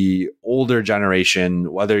the older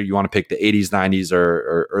generation, whether you want to pick the 80s, 90s,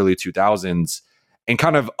 or early 2000s, and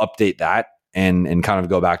kind of update that and kind of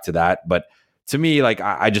go back to that. But to me, like,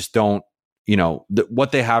 I just don't,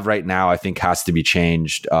 what they have right now, I think has to be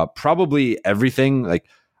changed. Probably everything. Like,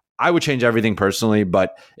 I would change everything personally,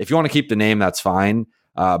 but if you want to keep the name, that's fine.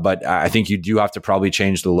 But I think you do have to probably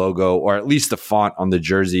change the logo or at least the font on the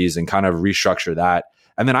jerseys and kind of restructure that.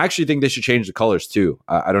 And then I actually think they should change the colors too.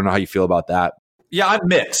 I don't know how you feel about that. Yeah, I'm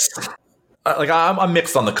mixed. I'm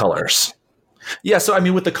mixed on the colors. Yeah, so I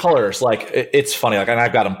mean, with the colors, like it's funny. Like, and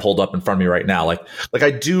I've got them pulled up in front of me right now. Like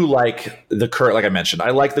I do like the current. Like I mentioned,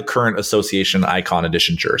 I like the current Association Icon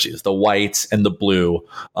Edition jerseys, the white and the blue,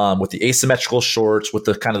 with the asymmetrical shorts, with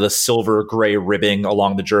the kind of the silver gray ribbing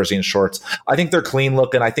along the jersey and shorts. I think they're clean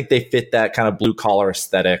looking. I think they fit that kind of blue collar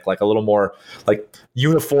aesthetic, like a little more like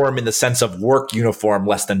uniform in the sense of work uniform,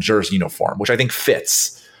 less than jersey uniform, which I think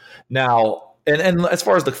fits. Now. And as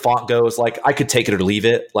far as the font goes, like I could take it or leave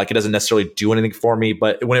it. Like it doesn't necessarily do anything for me,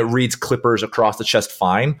 but when it reads Clippers across the chest,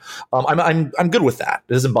 fine. I'm good with that.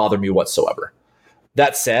 It doesn't bother me whatsoever.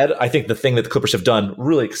 That said, I think the thing that the Clippers have done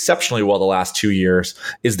really exceptionally well the last 2 years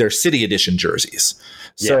is their City Edition jerseys.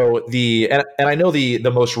 Yeah. So and I know the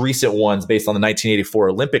most recent ones based on the 1984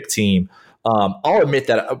 Olympic team. I'll admit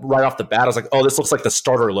that right off the bat, I was like, oh, this looks like the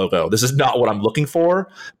starter logo. This is not what I'm looking for.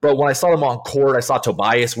 But when I saw them on court, I saw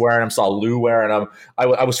Tobias wearing them, saw Lou wearing them.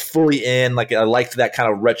 I was fully in. Like, I liked that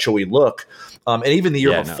kind of retro-y look. And even the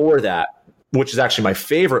year before that, which is actually my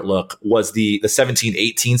favorite look, was the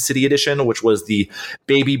 17-18 City Edition, which was the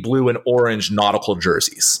baby blue and orange nautical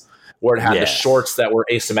jerseys, where it had the shorts that were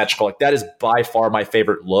asymmetrical. Like, that is by far my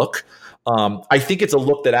favorite look. I think it's a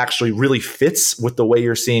look that actually really fits with the way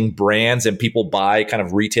you're seeing brands and people buy kind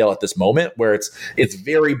of retail at this moment, where it's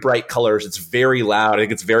very bright colors, it's very loud. I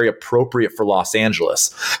think it's very appropriate for Los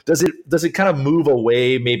Angeles. Does it kind of move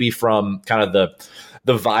away maybe from kind of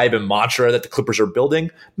the vibe and mantra that the Clippers are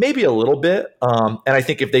building? Maybe a little bit. And I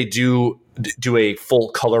think if they do a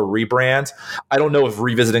full color rebrand, I don't know if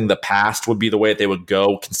revisiting the past would be the way that they would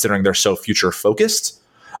go, considering they're so future focused.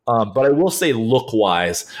 But I will say,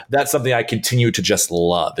 look-wise, that's something I continue to just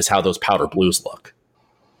love, is how those powder blues look.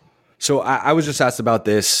 So I was just asked about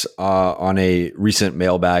this on a recent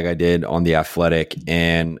mailbag I did on The Athletic,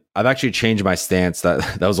 and I've actually changed my stance.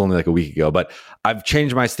 That was only like a week ago, but I've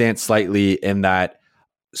changed my stance slightly in that.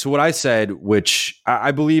 So what I said, which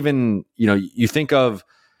I believe in, you think of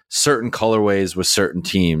certain colorways with certain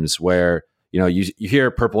teams where, you hear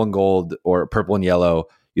purple and gold or purple and yellow,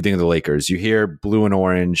 you think of the Lakers. You hear blue and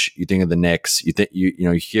orange, you think of the Knicks. You think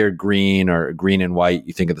you hear green or green and white,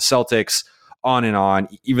 you think of the Celtics. On and on.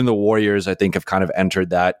 Even the Warriors, I think, have kind of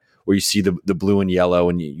entered that, where you see the blue and yellow,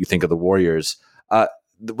 and you think of the Warriors.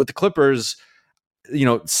 With the Clippers,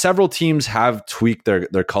 several teams have tweaked their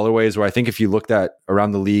colorways. Where I think if you looked at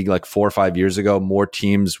around the league like 4 or 5 years ago, more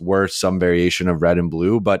teams were some variation of red and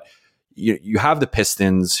blue. But you have the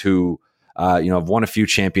Pistons, who have won a few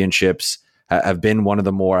championships, have been one of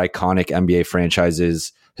the more iconic NBA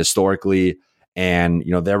franchises historically. And,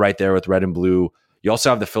 they're right there with red and blue. You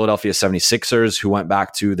also have the Philadelphia 76ers, who went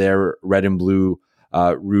back to their red and blue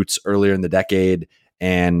roots earlier in the decade,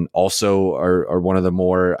 and also are one of the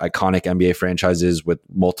more iconic NBA franchises with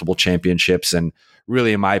multiple championships. And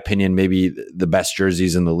really, in my opinion, maybe the best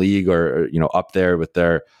jerseys in the league, or up there with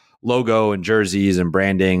their logo and jerseys and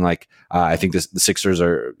branding. Like, I think the Sixers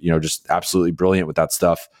are, just absolutely brilliant with that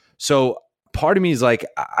stuff. So part of me is like,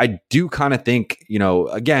 I do kind of think,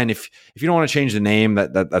 again, if you don't want to change the name,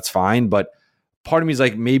 that's fine. But part of me is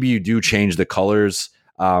like, maybe you do change the colors.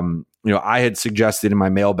 I had suggested in my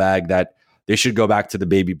mailbag that they should go back to the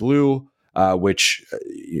baby blue, which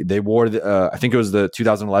they wore. I think it was the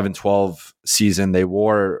 2011-12 season. They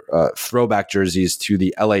wore throwback jerseys to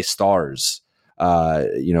the LA Stars,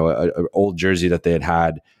 an old jersey that they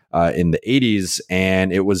had in the 80s.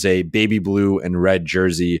 And it was a baby blue and red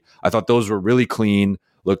jersey. I thought those were really clean,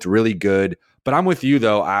 looked really good. But I'm with you,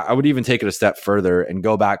 though. I would even take it a step further and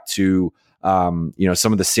go back to, some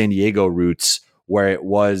of the San Diego roots where it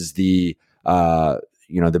was the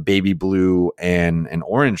baby blue and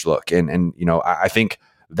orange look. And I think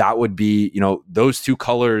that would be, those two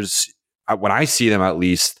colors, when I see them, at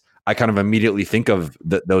least, I kind of immediately think of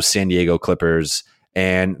those San Diego Clippers.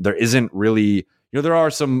 And there isn't really, there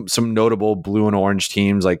are some notable blue and orange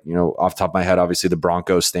teams, like, off the top of my head, obviously the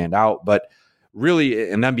Broncos stand out, but really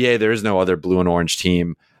in the NBA, there is no other blue and orange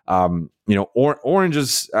team. Orange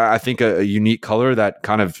is, I think, a unique color that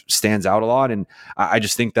kind of stands out a lot. And I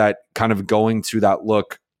just think that kind of going to that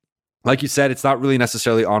look, like you said, it's not really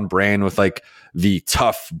necessarily on brand with like the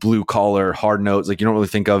tough blue collar, hard notes. Like you don't really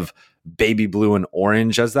think of baby blue and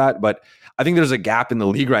orange as that. But I think there's a gap in the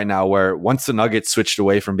league right now where once the Nuggets switched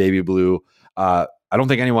away from baby blue, I don't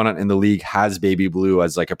think anyone in the league has baby blue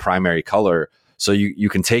as like a primary color. So you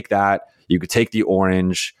can take that. You could take the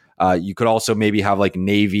orange. You could also maybe have like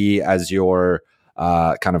navy as your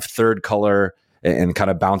kind of third color and kind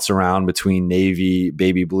of bounce around between navy,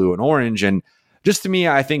 baby blue, and orange. And just to me,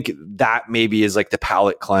 I think that maybe is like the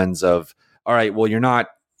palette cleanse of, all right, well, you're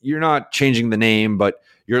not changing the name, but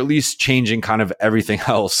you're at least changing kind of everything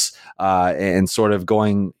else and sort of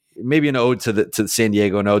going maybe an ode to San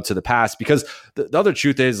Diego, an ode to the past. Because the other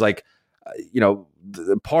truth is like,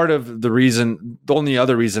 part of the only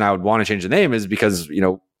other reason I would want to change the name is because,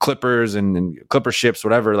 Clippers and Clipper ships,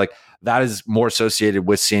 whatever, like that is more associated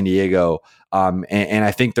with San Diego. And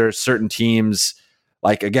I think there are certain teams,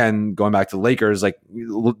 like, again, going back to the Lakers, like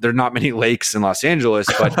there are not many lakes in Los Angeles,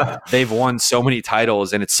 but they've won so many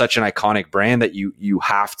titles and it's such an iconic brand that you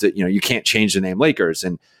have to, you can't change the name Lakers.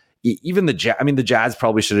 And even the Jazz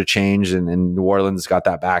probably should have changed and New Orleans got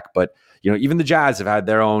that back. But, even the Jazz have had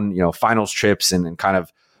their own, finals trips and kind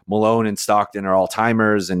of Malone and Stockton are all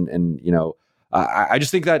timers. I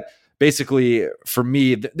just think that basically for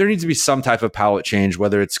me, there needs to be some type of palette change,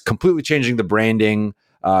 whether it's completely changing the branding,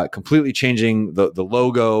 completely changing the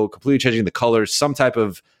logo, completely changing the colors, some type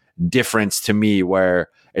of difference to me where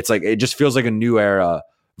it's like, it just feels like a new era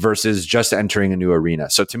versus just entering a new arena.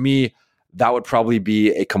 So to me, that would probably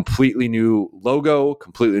be a completely new logo,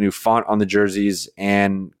 completely new font on the jerseys,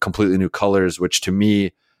 and completely new colors, which to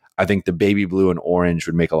me, I think the baby blue and orange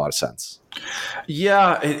would make a lot of sense.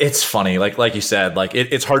 Yeah, it's funny. Like you said, like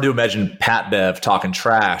it's hard to imagine Pat Bev talking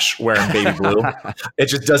trash wearing baby blue. It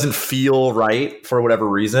just doesn't feel right for whatever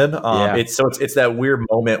reason. It's that weird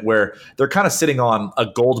moment where they're kind of sitting on a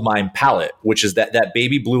gold mine palette, which is that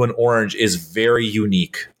baby blue and orange is very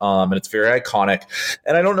unique, and it's very iconic.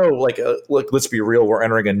 And I don't know, let's be real, we're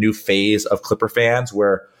entering a new phase of Clipper fans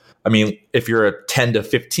where, I mean, if you're a 10 to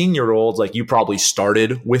 15-year-old, like you probably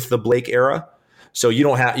started with the Blake era. So you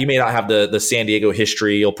may not have the San Diego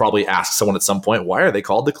history. You'll probably ask someone at some point, why are they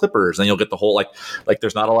called the Clippers? And you'll get the whole, like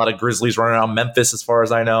there's not a lot of Grizzlies running around Memphis as far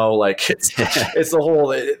as I know. Like it's the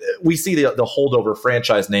whole, we see the holdover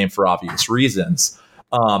franchise name for obvious reasons.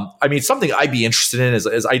 Something I'd be interested in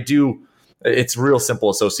is I do, it's real simple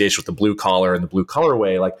association with the blue collar and the blue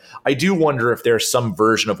colorway. Like I do wonder if there's some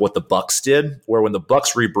version of what the Bucks did, where when the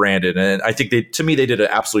Bucks rebranded, and I think they did an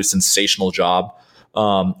absolutely sensational job.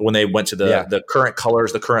 When they went to the current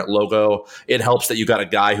colors, the current logo, it helps that you got a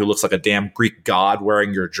guy who looks like a damn Greek god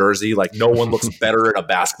wearing your jersey. Like no one looks better in a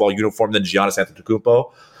basketball uniform than Giannis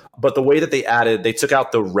Antetokounmpo. But the way that they took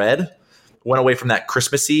out the red, went away from that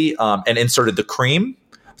Christmassy, and inserted the cream.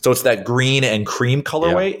 So it's that green and cream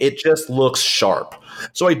colorway. Yeah. It just looks sharp.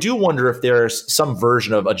 So I do wonder if there's some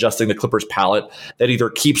version of adjusting the Clippers palette that either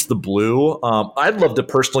keeps the blue. I'd love to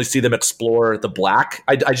personally see them explore the black.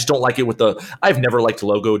 I just don't like it with I've never liked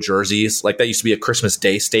logo jerseys. Like that used to be a Christmas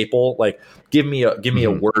Day staple. Like give me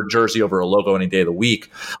a word jersey over a logo any day of the week.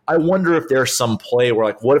 I wonder if there's some play where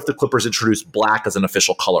like, what if the Clippers introduce black as an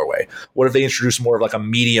official colorway? What if they introduce more of like a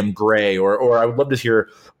medium gray? Or I would love to hear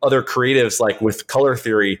other creatives like with color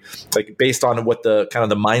theory, like based on what the kind of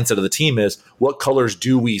the mindset of the team is, what colors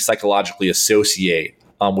do we psychologically associate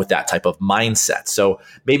with that type of mindset? So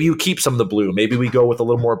maybe you keep some of the blue. Maybe we go with a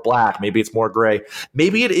little more black. Maybe it's more gray.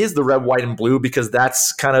 Maybe it is the red, white, and blue because it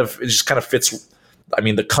just kind of fits. I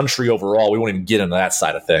mean, the country overall. We won't even get into that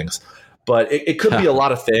side of things, but it could be a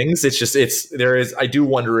lot of things. I do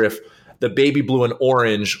wonder if the baby blue and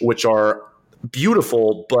orange, which are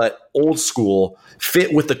beautiful, but old school,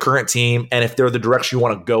 fit with the current team. And if they're the direction you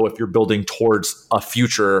want to go, if you're building towards a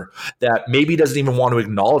future that maybe doesn't even want to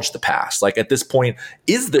acknowledge the past, like at this point,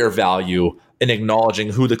 is there value in acknowledging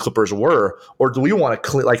who the Clippers were? Or do we want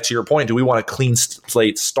to, like to your point, do we want a clean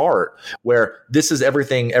slate start where this is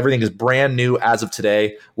everything is brand new as of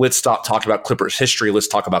today? Let's stop talking about Clippers history. Let's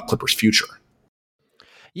talk about Clippers future.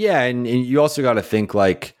 Yeah. And you also got to think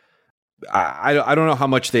like, I don't know how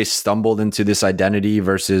much they stumbled into this identity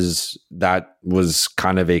versus that was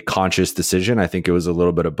kind of a conscious decision. I think it was a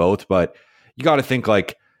little bit of both, but you got to think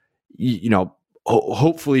like,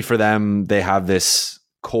 hopefully for them, they have this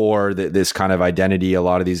core, this kind of identity, a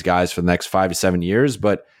lot of these guys for the next 5 to 7 years,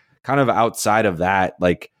 but kind of outside of that,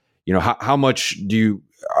 like, how much do you,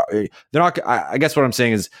 they're not, I guess what I'm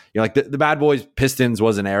saying is, like the Bad Boys Pistons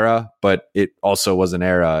was an era, but it also was an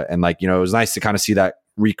era. And like, it was nice to kind of see that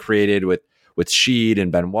recreated with Sheed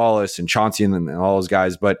and Ben Wallace and Chauncey and all those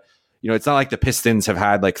guys. But, it's not like the Pistons have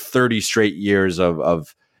had like 30 straight years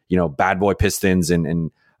of bad boy Pistons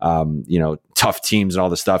and tough teams and all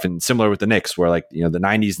this stuff. And similar with the Knicks, where like, the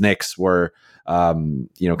 90s Knicks were, kind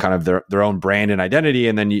of their own brand and identity.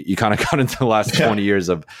 And then you kind of got into the last 20 years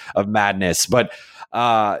of madness. But,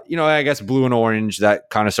 I guess blue and orange, that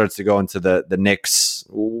kind of starts to go into the Knicks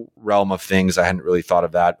realm of things. I hadn't really thought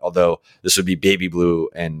of that, although this would be baby blue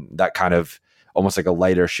and that kind of almost like a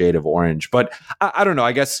lighter shade of orange. But I don't know.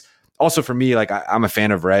 I guess also for me, like I'm a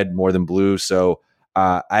fan of red more than blue. So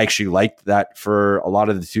I actually liked that for a lot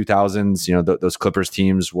of the 2000s. Those Clippers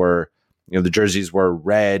teams were, the jerseys were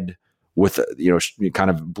red with kind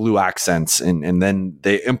of blue accents, and then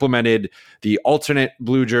they implemented the alternate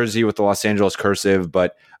blue jersey with the Los Angeles cursive.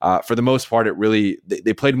 But for the most part, it really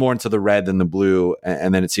they played more into the red than the blue,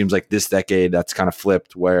 and then it seems like this decade that's kind of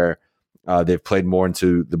flipped where they've played more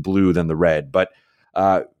into the blue than the red. But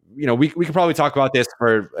we could probably talk about this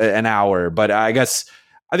for an hour, but I guess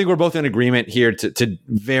I think we're both in agreement here to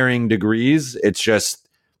varying degrees. It's just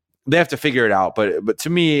they have to figure it out. But to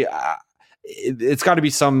me, it's got to be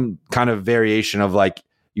some kind of variation of like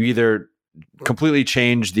you either completely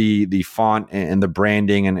change the font and the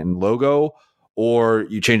branding and logo, or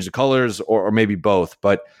you change the colors, or maybe both.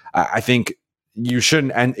 But I think you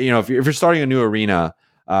shouldn't. And if you're starting a new arena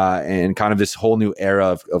and kind of this whole new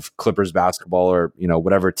era of Clippers basketball, or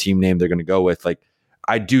whatever team name they're going to go with, like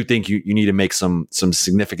I do think you need to make some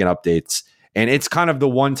significant updates. And it's kind of the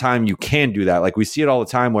one time you can do that. Like we see it all the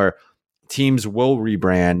time where teams will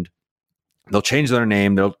rebrand. They'll change their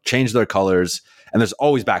name, they'll change their colors, and there's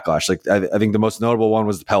always backlash. Like I think the most notable one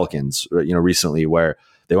was the Pelicans, recently, where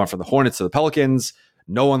they went from the Hornets to the Pelicans.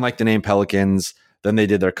 No one liked the name Pelicans. Then they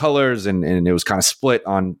did their colors, and it was kind of split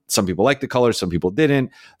on some people liked the colors, some people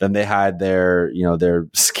didn't. Then they had their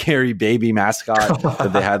scary baby mascot.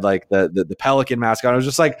 That they had like the Pelican mascot. It was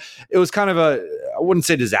just like, it was kind of I wouldn't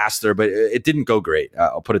say disaster, but it didn't go great.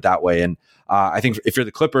 I'll put it that way. And I think if you're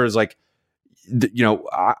the Clippers, like,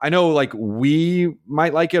 I know like we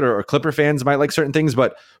might like it, or Clipper fans might like certain things,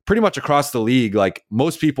 but pretty much across the league, like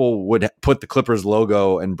most people would put the Clippers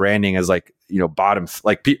logo and branding as like, bottom,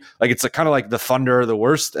 like it's kind of like the Thunder are the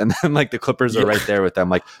worst. And then like the Clippers are right there with them.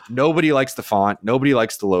 Like nobody likes the font. Nobody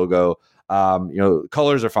likes the logo.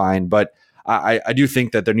 Colors are fine, but I do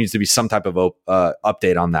think that there needs to be some type of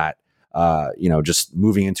update on that, just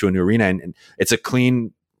moving into a new arena, and it's a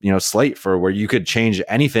clean slate for where you could change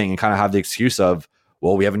anything and kind of have the excuse of,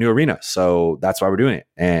 well, we have a new arena, so that's why we're doing it.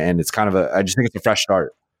 And it's kind of I just think it's a fresh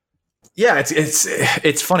start. Yeah,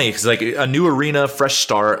 it's funny because like a new arena, fresh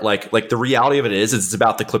start. Like the reality of it is it's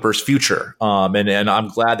about the Clippers' future. And I'm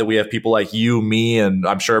glad that we have people like you, me, and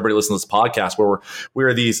I'm sure everybody listening to this podcast where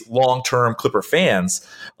we're these long-term Clipper fans.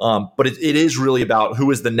 But it is really about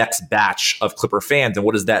who is the next batch of Clipper fans and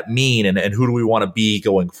what does that mean, and who do we want to be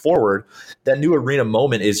going forward. That new arena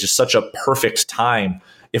moment is just such a perfect time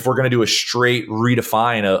if we're going to do a straight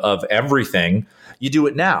redefine of everything. You do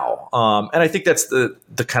it now. And I think that's the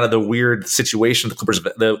kind of the weird situation the Clippers,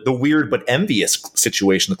 the weird but envious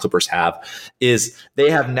situation the Clippers have, is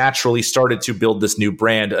they have naturally started to build this new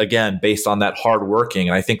brand, again, based on that hard working.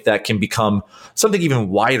 And I think that can become something even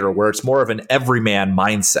wider, where it's more of an everyman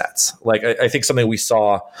mindset. Like I think something we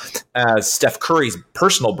saw as Steph Curry's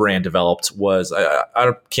personal brand developed was,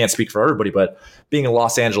 I can't speak for everybody, but being a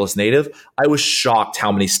Los Angeles native, I was shocked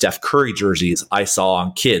how many Steph Curry jerseys I saw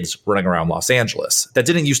on kids running around Los Angeles. That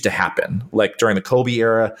didn't used to happen. Like during the Kobe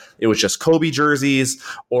era, it was just Kobe jerseys,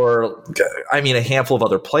 or a handful of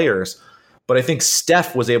other players. But I think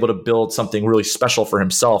Steph was able to build something really special for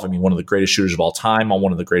himself. I mean, one of the greatest shooters of all time on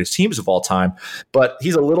one of the greatest teams of all time. But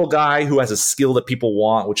he's a little guy who has a skill that people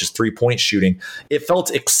want, which is 3-point shooting. It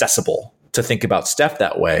felt accessible to think about Steph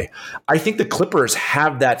that way. I think the Clippers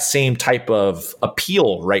have that same type of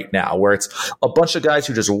appeal right now, where it's a bunch of guys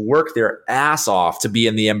who just work their ass off to be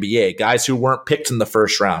in the NBA, guys who weren't picked in the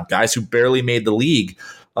first round, guys who barely made the league.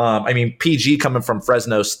 I mean, PG coming from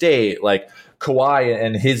Fresno State, like Kawhi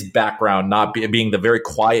and his background not being the very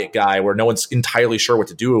quiet guy where no one's entirely sure what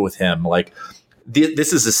to do with him. Like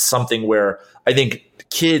this is something where I think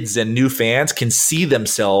kids and new fans can see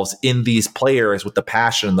themselves in these players with the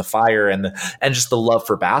passion and the fire and just the love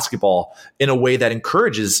for basketball in a way that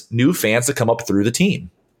encourages new fans to come up through the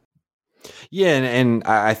team. Yeah, and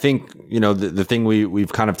I think, the thing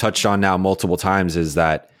we've kind of touched on now multiple times is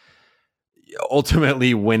that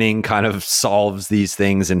ultimately winning kind of solves these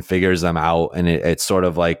things and figures them out. And it's sort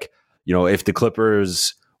of like, if the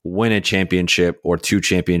Clippers win a championship or two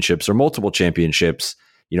championships or multiple championships,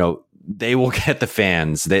 they will get the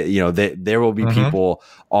fans. There will be people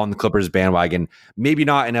on the Clippers bandwagon, maybe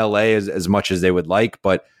not in LA as much as they would like,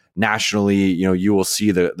 but nationally, you will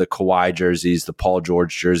see the Kawhi jerseys, the Paul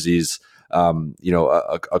George jerseys,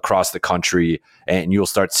 across the country, and you'll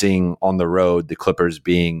start seeing on the road the Clippers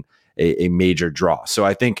being a major draw. So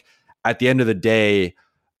I think at the end of the day,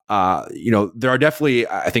 there are definitely,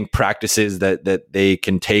 I think, practices that they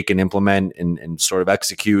can take and implement and sort of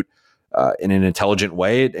execute in an intelligent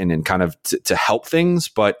way and kind of to help things.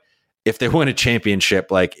 But if they win a championship,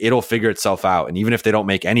 like, it'll figure itself out. And even if they don't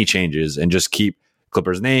make any changes and just keep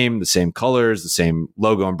Clippers name, the same colors, the same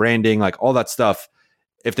logo and branding, like all that stuff,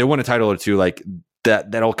 if they win a title or two, like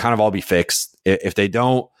that'll kind of all be fixed. If they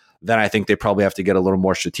don't, then I think they probably have to get a little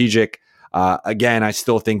more strategic. Again, I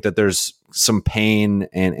still think that there's some pain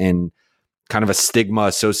and kind of a stigma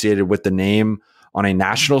associated with the name on a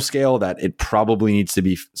national scale that it probably needs to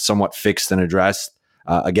be somewhat fixed and addressed.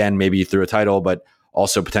 Again, maybe through a title, but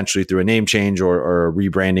also potentially through a name change or a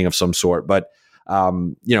rebranding of some sort. But,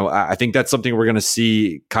 I think that's something we're going to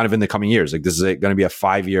see kind of in the coming years. Like, this is going to be a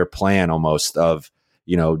 5-year plan almost of,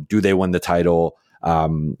 do they win the title?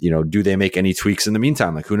 Do they make any tweaks in the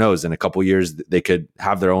meantime? Like, who knows? In a couple of years, they could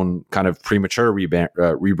have their own kind of premature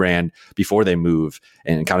rebrand before they move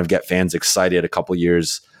and kind of get fans excited a couple of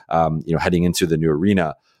years, heading into the new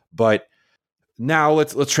arena. But now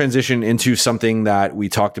let's transition into something that we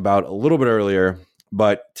talked about a little bit earlier.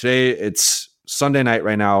 But today it's Sunday night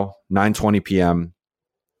right now, 9:20 p.m.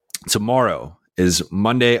 Tomorrow is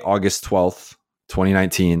Monday, August 12th,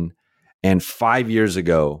 2019. And 5 years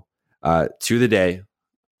ago, to the day,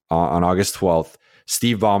 on August 12th,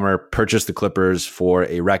 Steve Ballmer purchased the Clippers for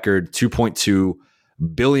a record $2.2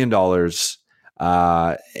 billion.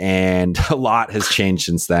 And a lot has changed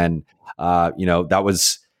since then. That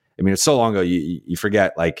was, it's so long ago, you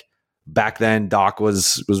forget, like, back then Doc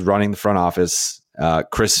was running the front office.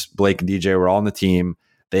 Chris, Blake, and DJ were all on the team.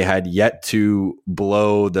 They had yet to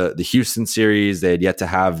blow the Houston series. They had yet to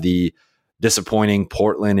have the disappointing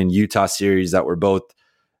Portland and Utah series that were both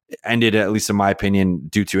ended, at least in my opinion,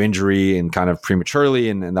 due to injury and kind of prematurely.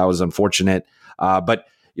 And that was unfortunate. But,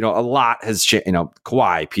 a lot has changed,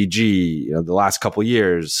 Kawhi, PG, the last couple of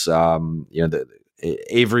years,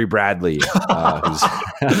 Avery Bradley, who's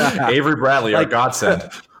Avery Bradley, our godsend.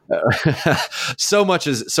 So much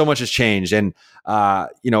has changed. And, I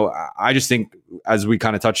just think, as we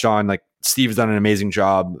kind of touched on, like, Steve's done an amazing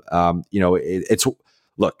job.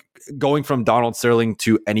 Look, going from Donald Sterling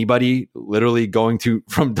to anybody, literally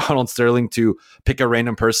from Donald Sterling to pick a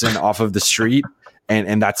random person off of the street,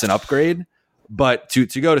 and that's an upgrade. But to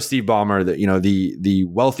go to Steve Ballmer, the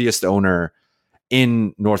wealthiest owner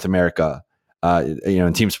in North America,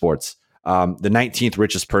 in team sports, the 19th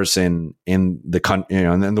richest person in the country,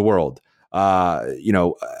 in the world,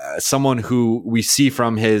 someone who we see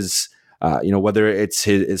from his, whether it's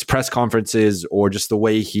his press conferences or just the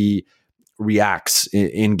way he reacts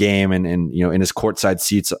in game and in his courtside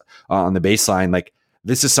seats on the baseline. Like,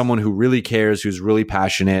 this is someone who really cares, who's really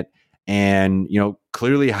passionate, and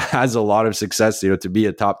clearly has a lot of success. To be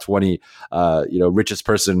a top 20 richest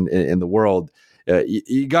person in the world,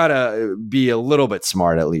 you gotta be a little bit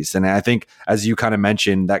smart, at least. And I think, as you kind of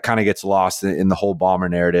mentioned, that kind of gets lost in the whole Ballmer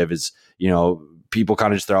narrative. Is people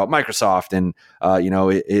kind of just throw out Microsoft and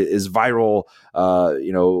is viral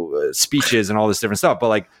speeches and all this different stuff. But,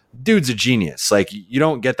 like, dude's a genius. Like, you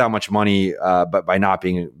don't get that much money but by not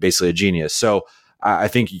being basically a genius. So I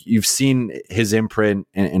think you've seen his imprint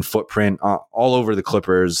and footprint all over the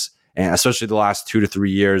Clippers, and especially the last 2 to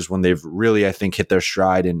 3 years when they've really, I think, hit their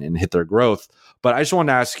stride and hit their growth. But I just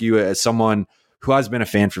wanted to ask you, as someone who has been a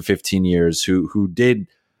fan for 15 years, who did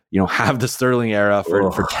have the Sterling era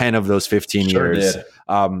for 10 of those 15 years,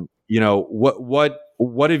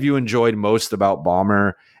 what have you enjoyed most about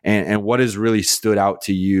Ballmer, and what has really stood out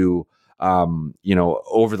to you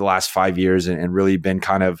over the last 5 years, and really been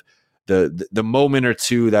kind of the moment or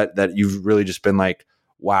two that you've really just been like,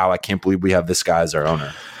 wow, I can't believe we have this guy as our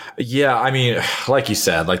owner? Yeah, I mean, like you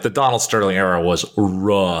said, like the Donald Sterling era was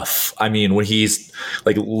rough. I mean, when he's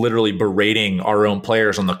like literally berating our own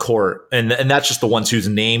players on the court, and that's just the ones whose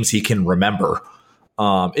names he can remember.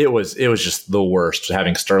 It was just the worst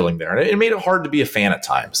having Sterling there, and it made it hard to be a fan at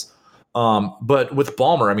times. But with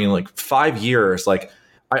Ballmer, I mean, like 5 years, like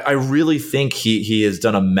I really think he has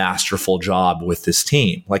done a masterful job with this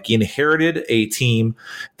team. Like he inherited a team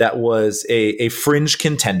that was a fringe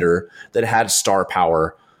contender that had star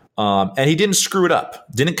power. And he didn't screw it up.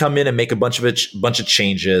 Didn't come in and make a bunch of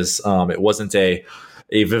changes. It wasn't a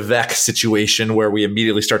Vivek situation where we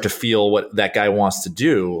immediately start to feel what that guy wants to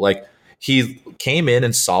do. Like he came in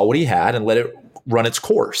and saw what he had and let it run its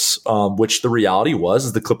course. Which the reality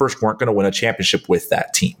was the Clippers weren't going to win a championship with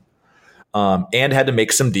that team. And had to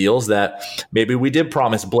make some deals that maybe we did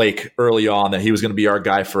promise Blake early on that he was going to be our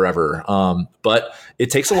guy forever. But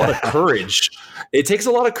it takes a lot of courage. It takes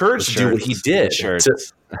a lot of courage to do what he did.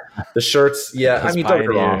 The shirts, yeah. I mean, don't get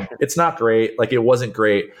me wrong. It's not great. Like, it wasn't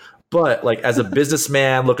great. But, like, as a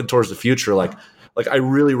businessman looking towards the future, like I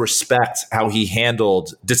really respect how he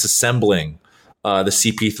handled disassembling the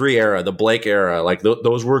CP3 era, the Blake era. Like,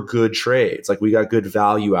 those were good trades. Like, we got good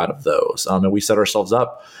value out of those. And we set ourselves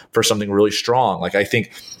up for something really strong. Like,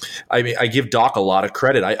 I give Doc a lot of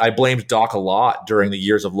credit. I blamed Doc a lot during the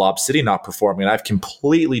years of Lob City not performing, and I've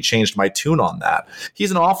completely changed my tune on that. He's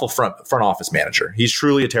an awful front office manager. He's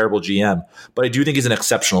truly a terrible GM, but I do think he's an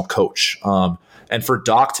exceptional coach. And for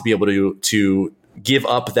Doc to be able to give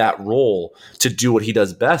up that role to do what he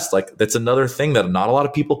does best, like that's another thing that not a lot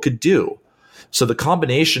of people could do. So the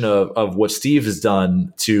combination of what Steve has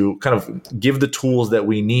done to kind of give the tools that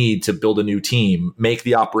we need to build a new team, make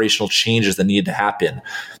the operational changes that need to happen,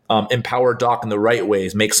 empower Doc in the right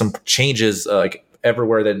ways, make some changes like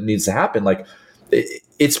everywhere that it needs to happen. Like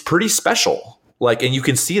it's pretty special. Like, and you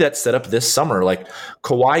can see that set up this summer. Like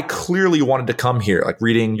Kawhi clearly wanted to come here. Like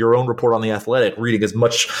reading your own report on The Athletic, reading as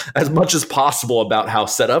much as possible about how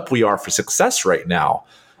set up we are for success right now.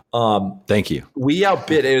 Thank you. We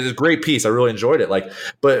outbid. It was a great piece. I really enjoyed it.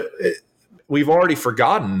 We've already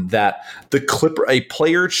forgotten that a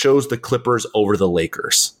player chose the Clippers over the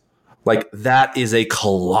Lakers. Like that is a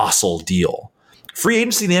colossal deal. Free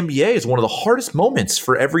agency in the NBA is one of the hardest moments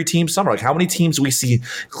for every team summer. Like how many teams we see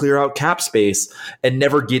clear out cap space and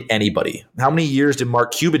never get anybody? How many years did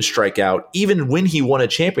Mark Cuban strike out, even when he won a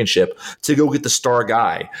championship, to go get the star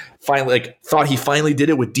guy? Finally, thought he finally did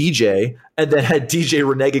it with DJ, and then had DJ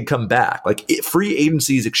Renegade come back. Free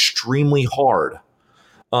agency is extremely hard.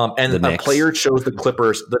 And a player chose the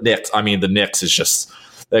Clippers, the Knicks. I mean, the Knicks is just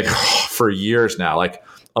like for years now, like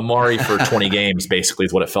Amari for 20 games, basically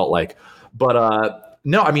is what it felt like. But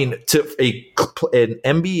no, I mean, to an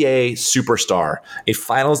NBA superstar, a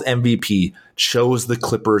Finals MVP chose the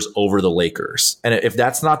Clippers over the Lakers, and if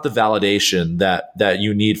that's not the validation that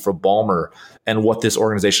you need for Ballmer and what this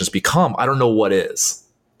organization has become, I don't know what is.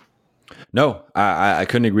 No, I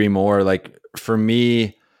couldn't agree more. Like for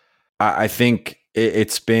me, I think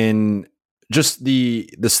it's been just the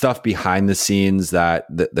stuff behind the scenes that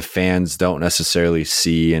the fans don't necessarily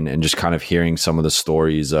see, and just kind of hearing some of the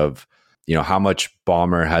stories of, you know, how much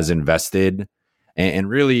Ballmer has invested. And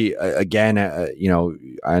really, again, I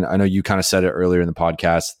know you kind of said it earlier in the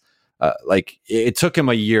podcast, like it took him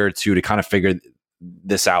a year or two to kind of figure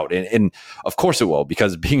this out. And of course it will,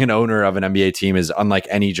 because being an owner of an NBA team is unlike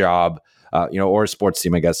any job, or a sports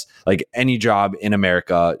team, I guess, like any job in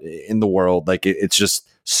America, in the world. Like it's just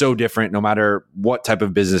so different no matter what type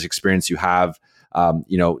of business experience you have.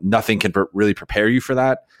 Nothing can really prepare you for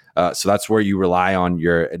that. So that's where you rely on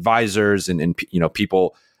your advisors and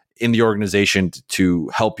people in the organization to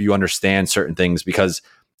help you understand certain things, because,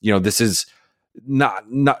 this is not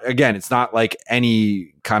again, it's not like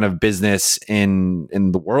any kind of business in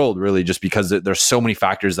the world, really, just because there's so many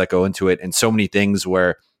factors that go into it and so many things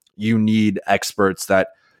where you need experts that,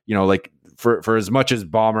 like for as much as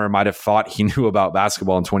Ballmer might have thought he knew about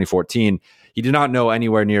basketball in 2014, he did not know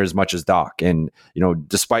anywhere near as much as Doc. And,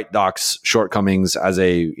 despite Doc's shortcomings as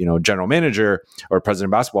a, general manager or president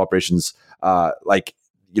of basketball operations,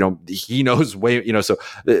 he knows way, so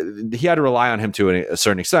he had to rely on him to a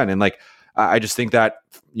certain extent. And I just think that,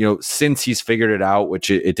 since he's figured it out,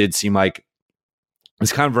 which it did seem like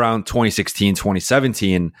it's kind of around 2016,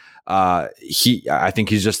 2017, I think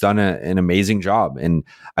he's just done an amazing job. And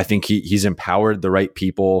I think he's empowered the right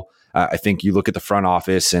people. I think you look at the front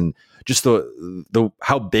office and just the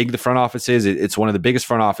how big the front office is. It's one of the biggest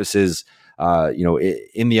front offices,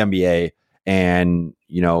 in the NBA. And,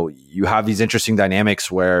 you have these interesting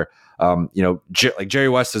dynamics where, like Jerry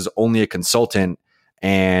West is only a consultant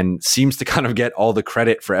and seems to kind of get all the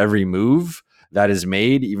credit for every move that is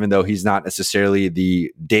made, even though he's not necessarily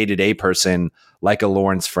the day-to-day person like a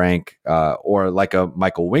Lawrence Frank or like a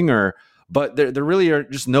Michael Winger. But there really are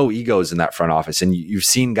just no egos in that front office. And you've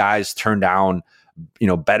seen guys turn down,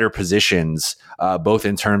 better positions, both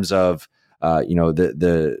in terms of,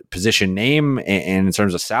 the position name and in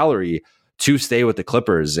terms of salary to stay with the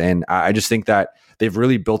Clippers. And I just think that they've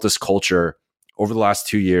really built this culture over the last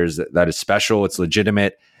 2 years that is special. It's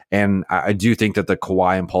legitimate. And I do think that the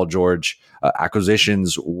Kawhi and Paul George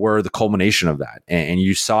acquisitions were the culmination of that. And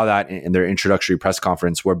you saw that in their introductory press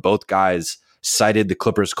conference where both guys cited the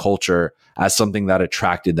Clippers culture as something that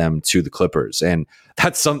attracted them to the Clippers. And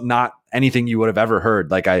that's not anything you would have ever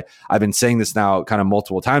heard. Like I've been saying this now kind of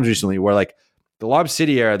multiple times recently where like the Lob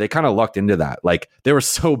City era, they kind of lucked into that. Like they were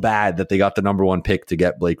so bad that they got the number 1 pick to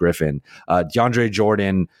get Blake Griffin. DeAndre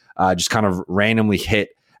Jordan just kind of randomly hit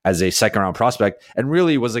as a second round prospect and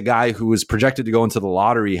really was a guy who was projected to go into the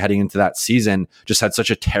lottery heading into that season, just had such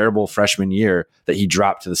a terrible freshman year that he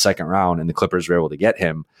dropped to the second round and the Clippers were able to get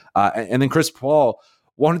him. And then Chris Paul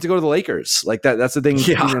wanted to go to the Lakers. Like that's the thing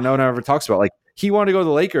no one ever talks about. Like he wanted to go to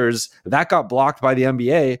the Lakers, that got blocked by the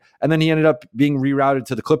NBA, and then he ended up being rerouted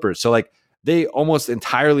to the Clippers. So like they almost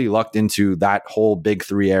entirely lucked into that whole Big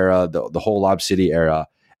Three era, the whole Lob City era.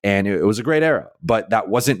 And it was a great era, but that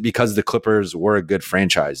wasn't because the Clippers were a good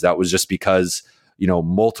franchise. That was just because,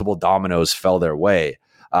 multiple dominoes fell their way.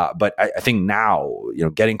 But I think now,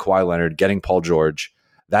 getting Kawhi Leonard, getting Paul George,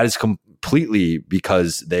 that is completely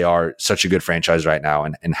because they are such a good franchise right now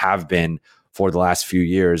and have been for the last few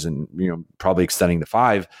years and, probably extending to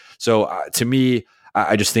 5. So to me,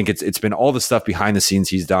 I just think it's been all the stuff behind the scenes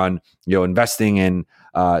he's done, investing in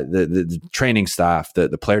the training staff,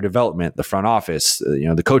 the player development, the front office,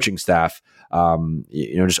 the coaching staff,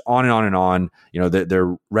 just on and on and on.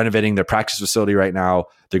 They're renovating their practice facility right now.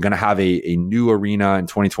 They're going to have a new arena in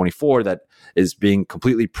 2024 that is being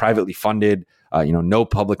completely privately funded. No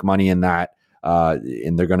public money in that.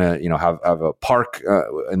 And they're going to, have a park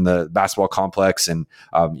in the basketball complex and,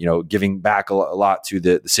 giving back a lot to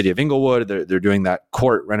the city of Inglewood. They're doing that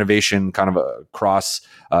court renovation kind of across,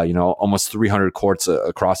 almost 300 courts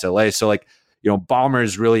across LA. So like, Ballmer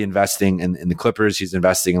is really investing in the Clippers. He's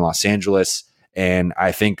investing in Los Angeles. And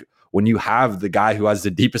I think when you have the guy who has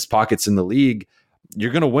the deepest pockets in the league,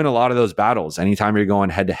 you're going to win a lot of those battles anytime you're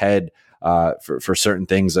going head to head for certain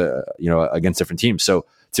things, against different teams. So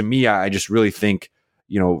to me, I just really think,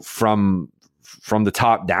 from the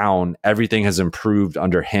top down, everything has improved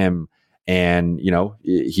under him, and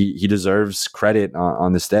he deserves credit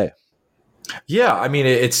on this day. Yeah, I mean,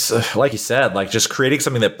 it's like you said, like just creating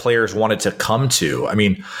something that players wanted to come to. I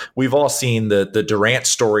mean, we've all seen the Durant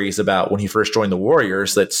stories about when he first joined the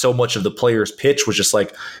Warriors, that so much of the players' pitch was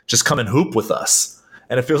just come and hoop with us.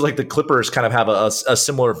 And it feels like the Clippers kind of have a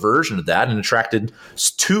similar version of that and attracted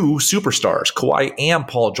 2 superstars, Kawhi and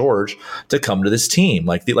Paul George, to come to this team.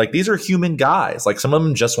 Like these are human guys. Like some of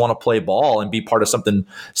them just want to play ball and be part of something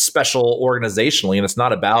special organizationally. And it's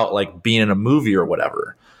not about like being in a movie or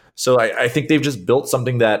whatever. So I think they've just built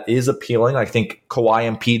something that is appealing. I think Kawhi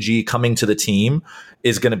and PG coming to the team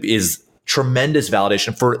is tremendous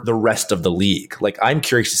validation for the rest of the league. Like I'm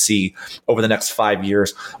curious to see over the next 5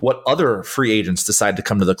 years what other free agents decide to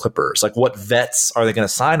come to the Clippers. Like what vets are they going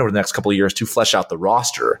to sign over the next couple of years to flesh out the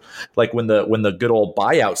roster? Like when the good old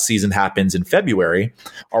buyout season happens in February,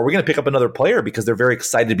 are we going to pick up another player because they're very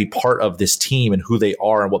excited to be part of this team and who they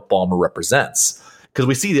are and what Ballmer represents? Because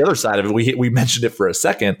we see the other side of it. We mentioned it for a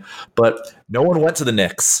second, but no one went to the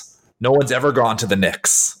Knicks. No one's ever gone to the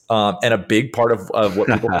Knicks. And a big part of what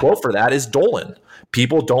people quote for that is Dolan.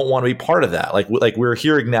 People don't want to be part of that. Like we're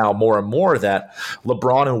hearing now more and more that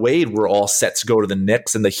LeBron and Wade were all set to go to the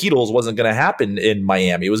Knicks and the Heatles wasn't going to happen in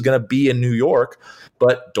Miami. It was going to be in New York,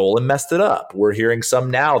 but Dolan messed it up. We're hearing some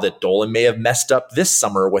now that Dolan may have messed up this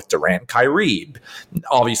summer with Durant and Kyrie.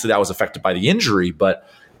 Obviously that was affected by the injury, but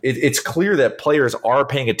it's clear that players are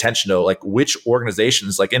paying attention to like which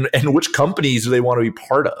organizations and which companies do they want to be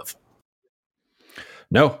part of.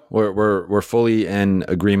 No, we're fully in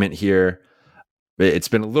agreement here. It's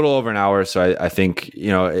been a little over an hour, so I think,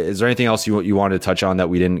 is there anything else you wanted to touch on that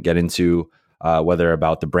we didn't get into, whether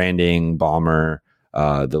about the branding, Ballmer,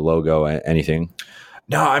 the logo, anything?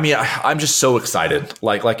 No, I mean, I'm just so excited.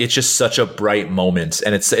 Like it's just such a bright moment,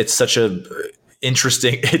 and it's such a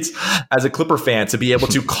interesting. It's as a Clipper fan to be able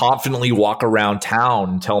to confidently walk around town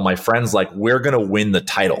and tell my friends like we're gonna win the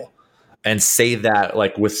title. and say that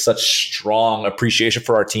like with such strong appreciation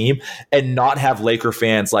for our team and not have Laker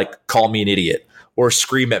fans like call me an idiot or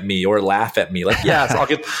scream at me or laugh at me. Like, yeah, so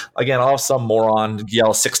I'll have some moron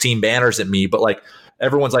yell 16 banners at me, but like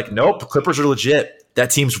everyone's like, nope, Clippers are legit. That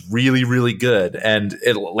team's really, really good. And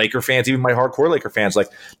Laker fans, even my hardcore Laker fans, like,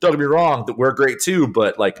 don't get me wrong, that we're great too,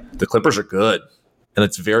 but like the Clippers are good. And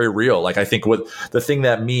it's very real. Like, I think what the thing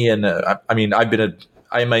that me and I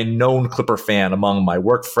am a known Clipper fan among my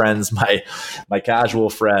work friends, my casual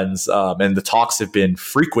friends, and the talks have been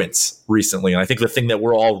frequent recently. And I think the thing that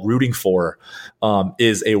we're all rooting for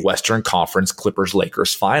is a Western Conference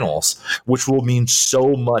Clippers-Lakers finals, which will mean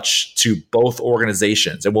so much to both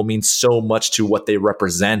organizations. It will mean so much to what they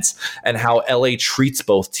represent and how LA treats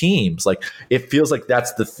both teams. Like, it feels like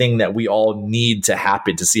that's the thing that we all need to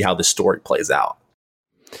happen to see how this story plays out.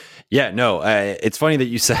 Yeah, no, it's funny that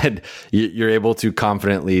you said you're able to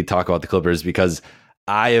confidently talk about the Clippers, because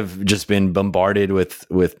I have just been bombarded with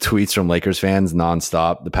tweets from Lakers fans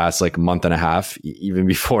nonstop the past like month and a half, even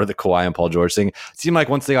before the Kawhi and Paul George thing. It seemed like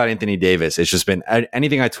once they got Anthony Davis, it's just been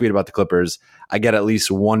anything I tweet about the Clippers, I get at least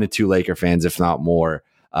 1 to 2 Laker fans, if not more,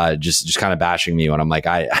 just kind of bashing me when I'm like,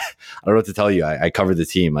 I don't know what to tell you. I cover the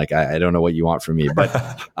team. Like, I don't know what you want from me.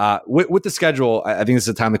 But with the schedule, I think this is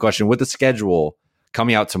a timely question. With the schedule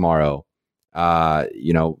coming out tomorrow,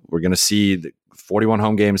 we're going to see the 41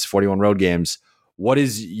 home games, 41 road games. What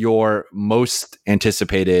is your most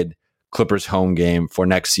anticipated Clippers home game for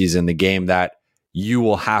next season? The game that you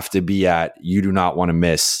will have to be at, you do not want to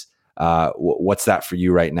miss. What's that for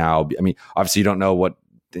you right now? I mean, obviously you don't know what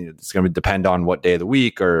it's going to depend on what day of the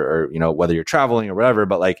week or whether you're traveling or whatever,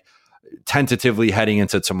 but like tentatively heading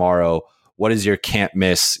into tomorrow, what is your can't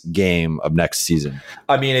miss game of next season?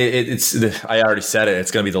 I mean, I already said it. It's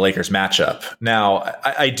going to be the Lakers matchup. Now,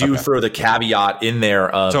 I do throw the caveat in there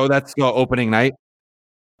of. So that's opening night?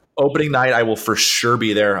 Opening night, I will for sure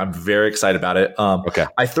be there. I'm very excited about it. Okay.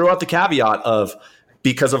 I throw out the caveat of,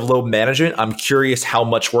 because of load management, I'm curious how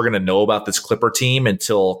much we're going to know about this Clipper team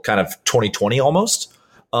until kind of 2020 almost.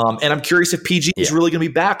 And I'm curious if PG is really going to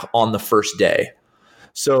be back on the first day.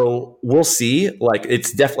 So we'll see. Like,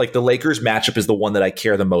 it's definitely like the Lakers matchup is the one that I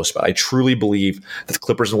care the most about. I truly believe that the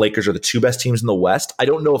Clippers and Lakers are the two best teams in the West. I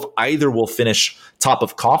don't know if either will finish top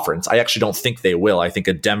of conference. I actually don't think they will. I think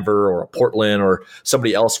a Denver or a Portland or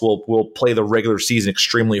somebody else will play the regular season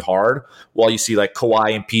extremely hard, while you see like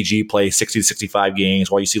Kawhi and PG play 60 to 65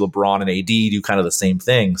 games, while you see LeBron and AD do kind of the same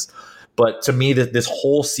things. But to me, this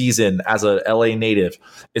whole season as a LA native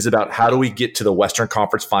is about how do we get to the Western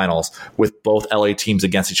Conference Finals with both LA teams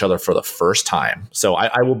against each other for the first time. So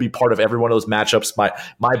I will be part of every one of those matchups.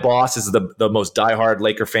 My boss is the most diehard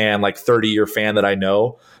Laker fan, like 30-year fan that I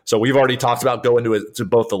know. So we've already talked about going to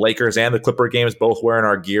both the Lakers and the Clipper games, both wearing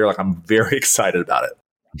our gear. Like, I'm very excited about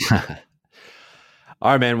it. All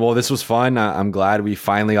right, man. Well, this was fun. I'm glad we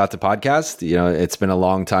finally got the podcast. It's been a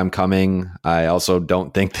long time coming. I also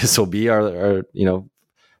don't think this will be our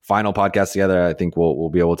final podcast together. I think we'll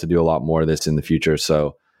be able to do a lot more of this in the future.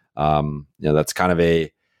 So, that's kind of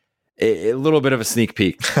a little bit of a sneak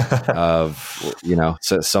peek of,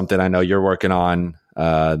 something I know you're working on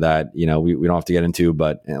that, we don't have to get into,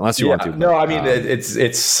 but unless you want to. No, I mean,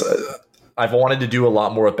 it's I've wanted to do a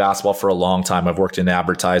lot more with basketball for a long time. I've worked in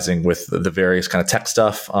advertising with the various kind of tech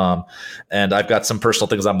stuff. And I've got some personal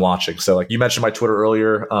things I'm launching. So like you mentioned my Twitter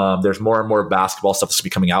earlier, there's more and more basketball stuff that's going to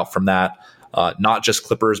be coming out from that. Not just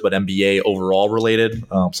Clippers, but NBA overall related.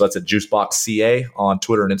 So that's at Juicebox CA on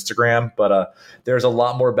Twitter and Instagram. But there's a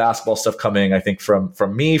lot more basketball stuff coming, I think, from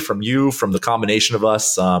me, from you, from the combination of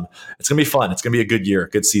us. It's going to be fun. It's going to be a good year,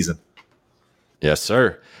 good season. Yes,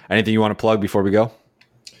 sir. Anything you want to plug before we go?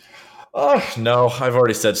 No, I've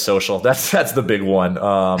already said social. That's the big one.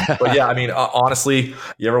 But yeah, I mean, honestly,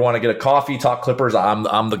 you ever want to get a coffee, talk Clippers?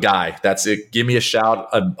 I'm the guy. That's it. Give me a shout.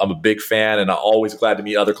 I'm a big fan, and I'm always glad to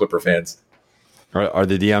meet other Clipper fans. Are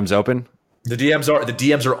the DMs open? The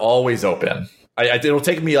DMs are always open. It'll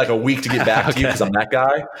take me like a week to get back to you because I'm that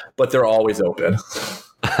guy, but they're always open.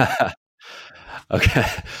 Okay.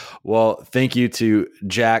 Well, thank you to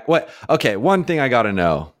Jack. Okay. One thing I got to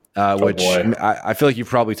know. Which I feel like you've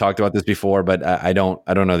probably talked about this before, but I don't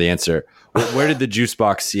know the answer. Where did the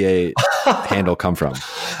Juicebox CA handle come from?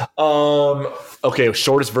 Okay,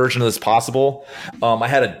 shortest version of this possible. I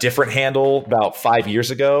had a different handle about 5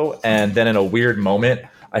 years ago, and then in a weird moment,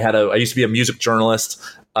 I used to be a music journalist.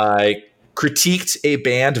 I critiqued a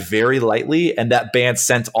band very lightly, and that band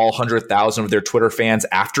sent all 100,000 of their Twitter fans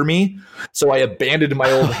after me. So I abandoned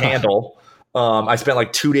my old handle. I spent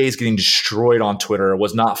like 2 days getting destroyed on Twitter. It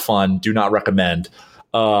was not fun. Do not recommend.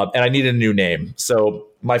 and I needed a new name. So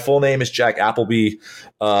my full name is Jack Appleby.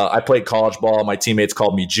 I played college ball. My teammates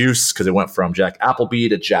called me Juice because it went from Jack Appleby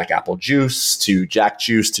to Jack Apple Juice to Jack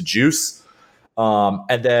Juice to Juice.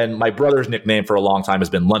 And then my brother's nickname for a long time has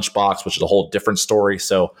been Lunchbox, which is a whole different story.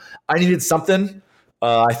 So I needed something.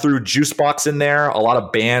 I threw Juicebox in there. A lot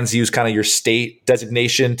of bands use kind of your state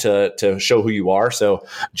designation to show who you are. So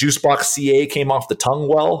Juicebox CA came off the tongue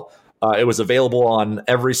well. It was available on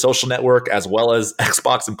every social network as well as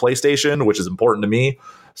Xbox and PlayStation, which is important to me.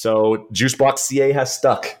 So Juicebox CA has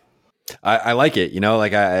stuck. I like it.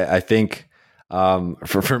 I think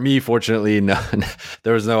for me, fortunately,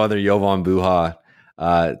 there was no other Jovan Buha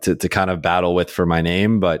to kind of battle with for my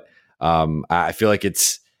name. But I feel like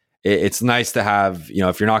it's nice to have,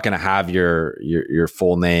 if you're not going to have your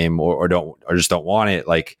full name or just don't want it,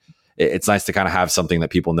 like it's nice to kind of have something that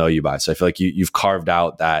people know you by. So I feel like you've carved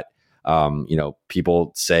out that,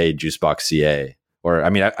 people say Juicebox CA, or, I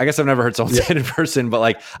mean, I guess I've never heard someone say it in person, but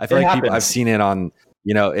like, I feel like I've seen it on,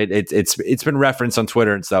 it's been referenced on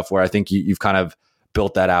Twitter and stuff where I think you've kind of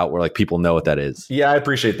built that out where like people know what that is. Yeah, I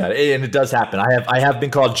appreciate that. And it does happen. I have been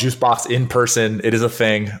called Juicebox in person. It is a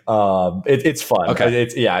thing. It's fun. Okay.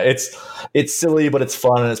 It's silly, but it's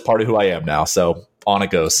fun and it's part of who I am now. So on it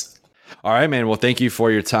goes. All right, man. Well, thank you for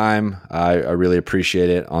your time. I really appreciate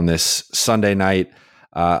it on this Sunday night.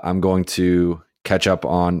 I'm going to catch up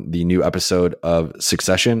on the new episode of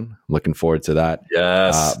Succession. I'm looking forward to that.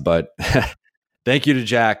 Yes. But thank you to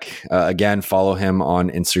Jack. Again, follow him on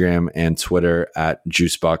Instagram and Twitter at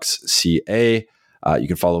JuiceBoxCA. You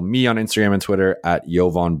can follow me on Instagram and Twitter at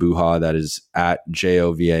Jovan Buha. That is at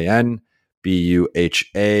JOVAN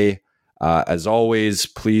BUHA. As always,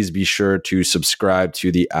 please be sure to subscribe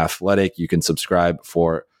to The Athletic. You can subscribe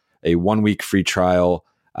for a 1-week free trial.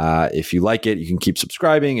 If you like it, you can keep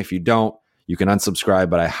subscribing. If you don't, you can unsubscribe,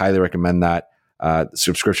 but I highly recommend that. The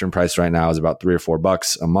subscription price right now is about $3 or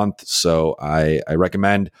 $4 a month. So I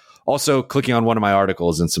recommend also clicking on one of my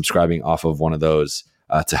articles and subscribing off of one of those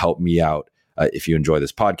to help me out if you enjoy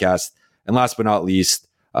this podcast. And last but not least,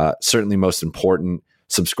 certainly most important,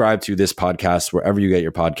 subscribe to this podcast wherever you get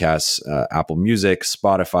your podcasts, Apple Music,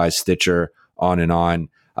 Spotify, Stitcher, on and on.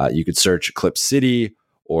 You could search Clip City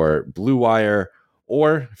or Blue Wire,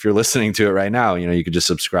 or if you're listening to it right now, you could just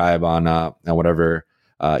subscribe on whatever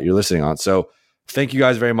you're listening on. So thank you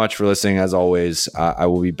guys very much for listening. As always, I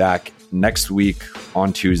will be back next week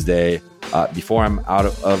on Tuesday before I'm out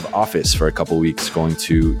of office for a couple weeks going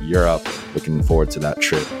to Europe. Looking forward to that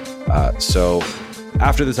trip. So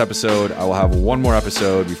after this episode, I will have one more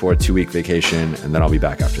episode before a 2-week vacation, and then I'll be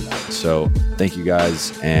back after that. So thank you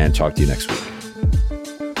guys, and talk to you next week.